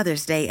celebrate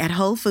Mother's Day at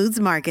Whole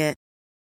Foods Market.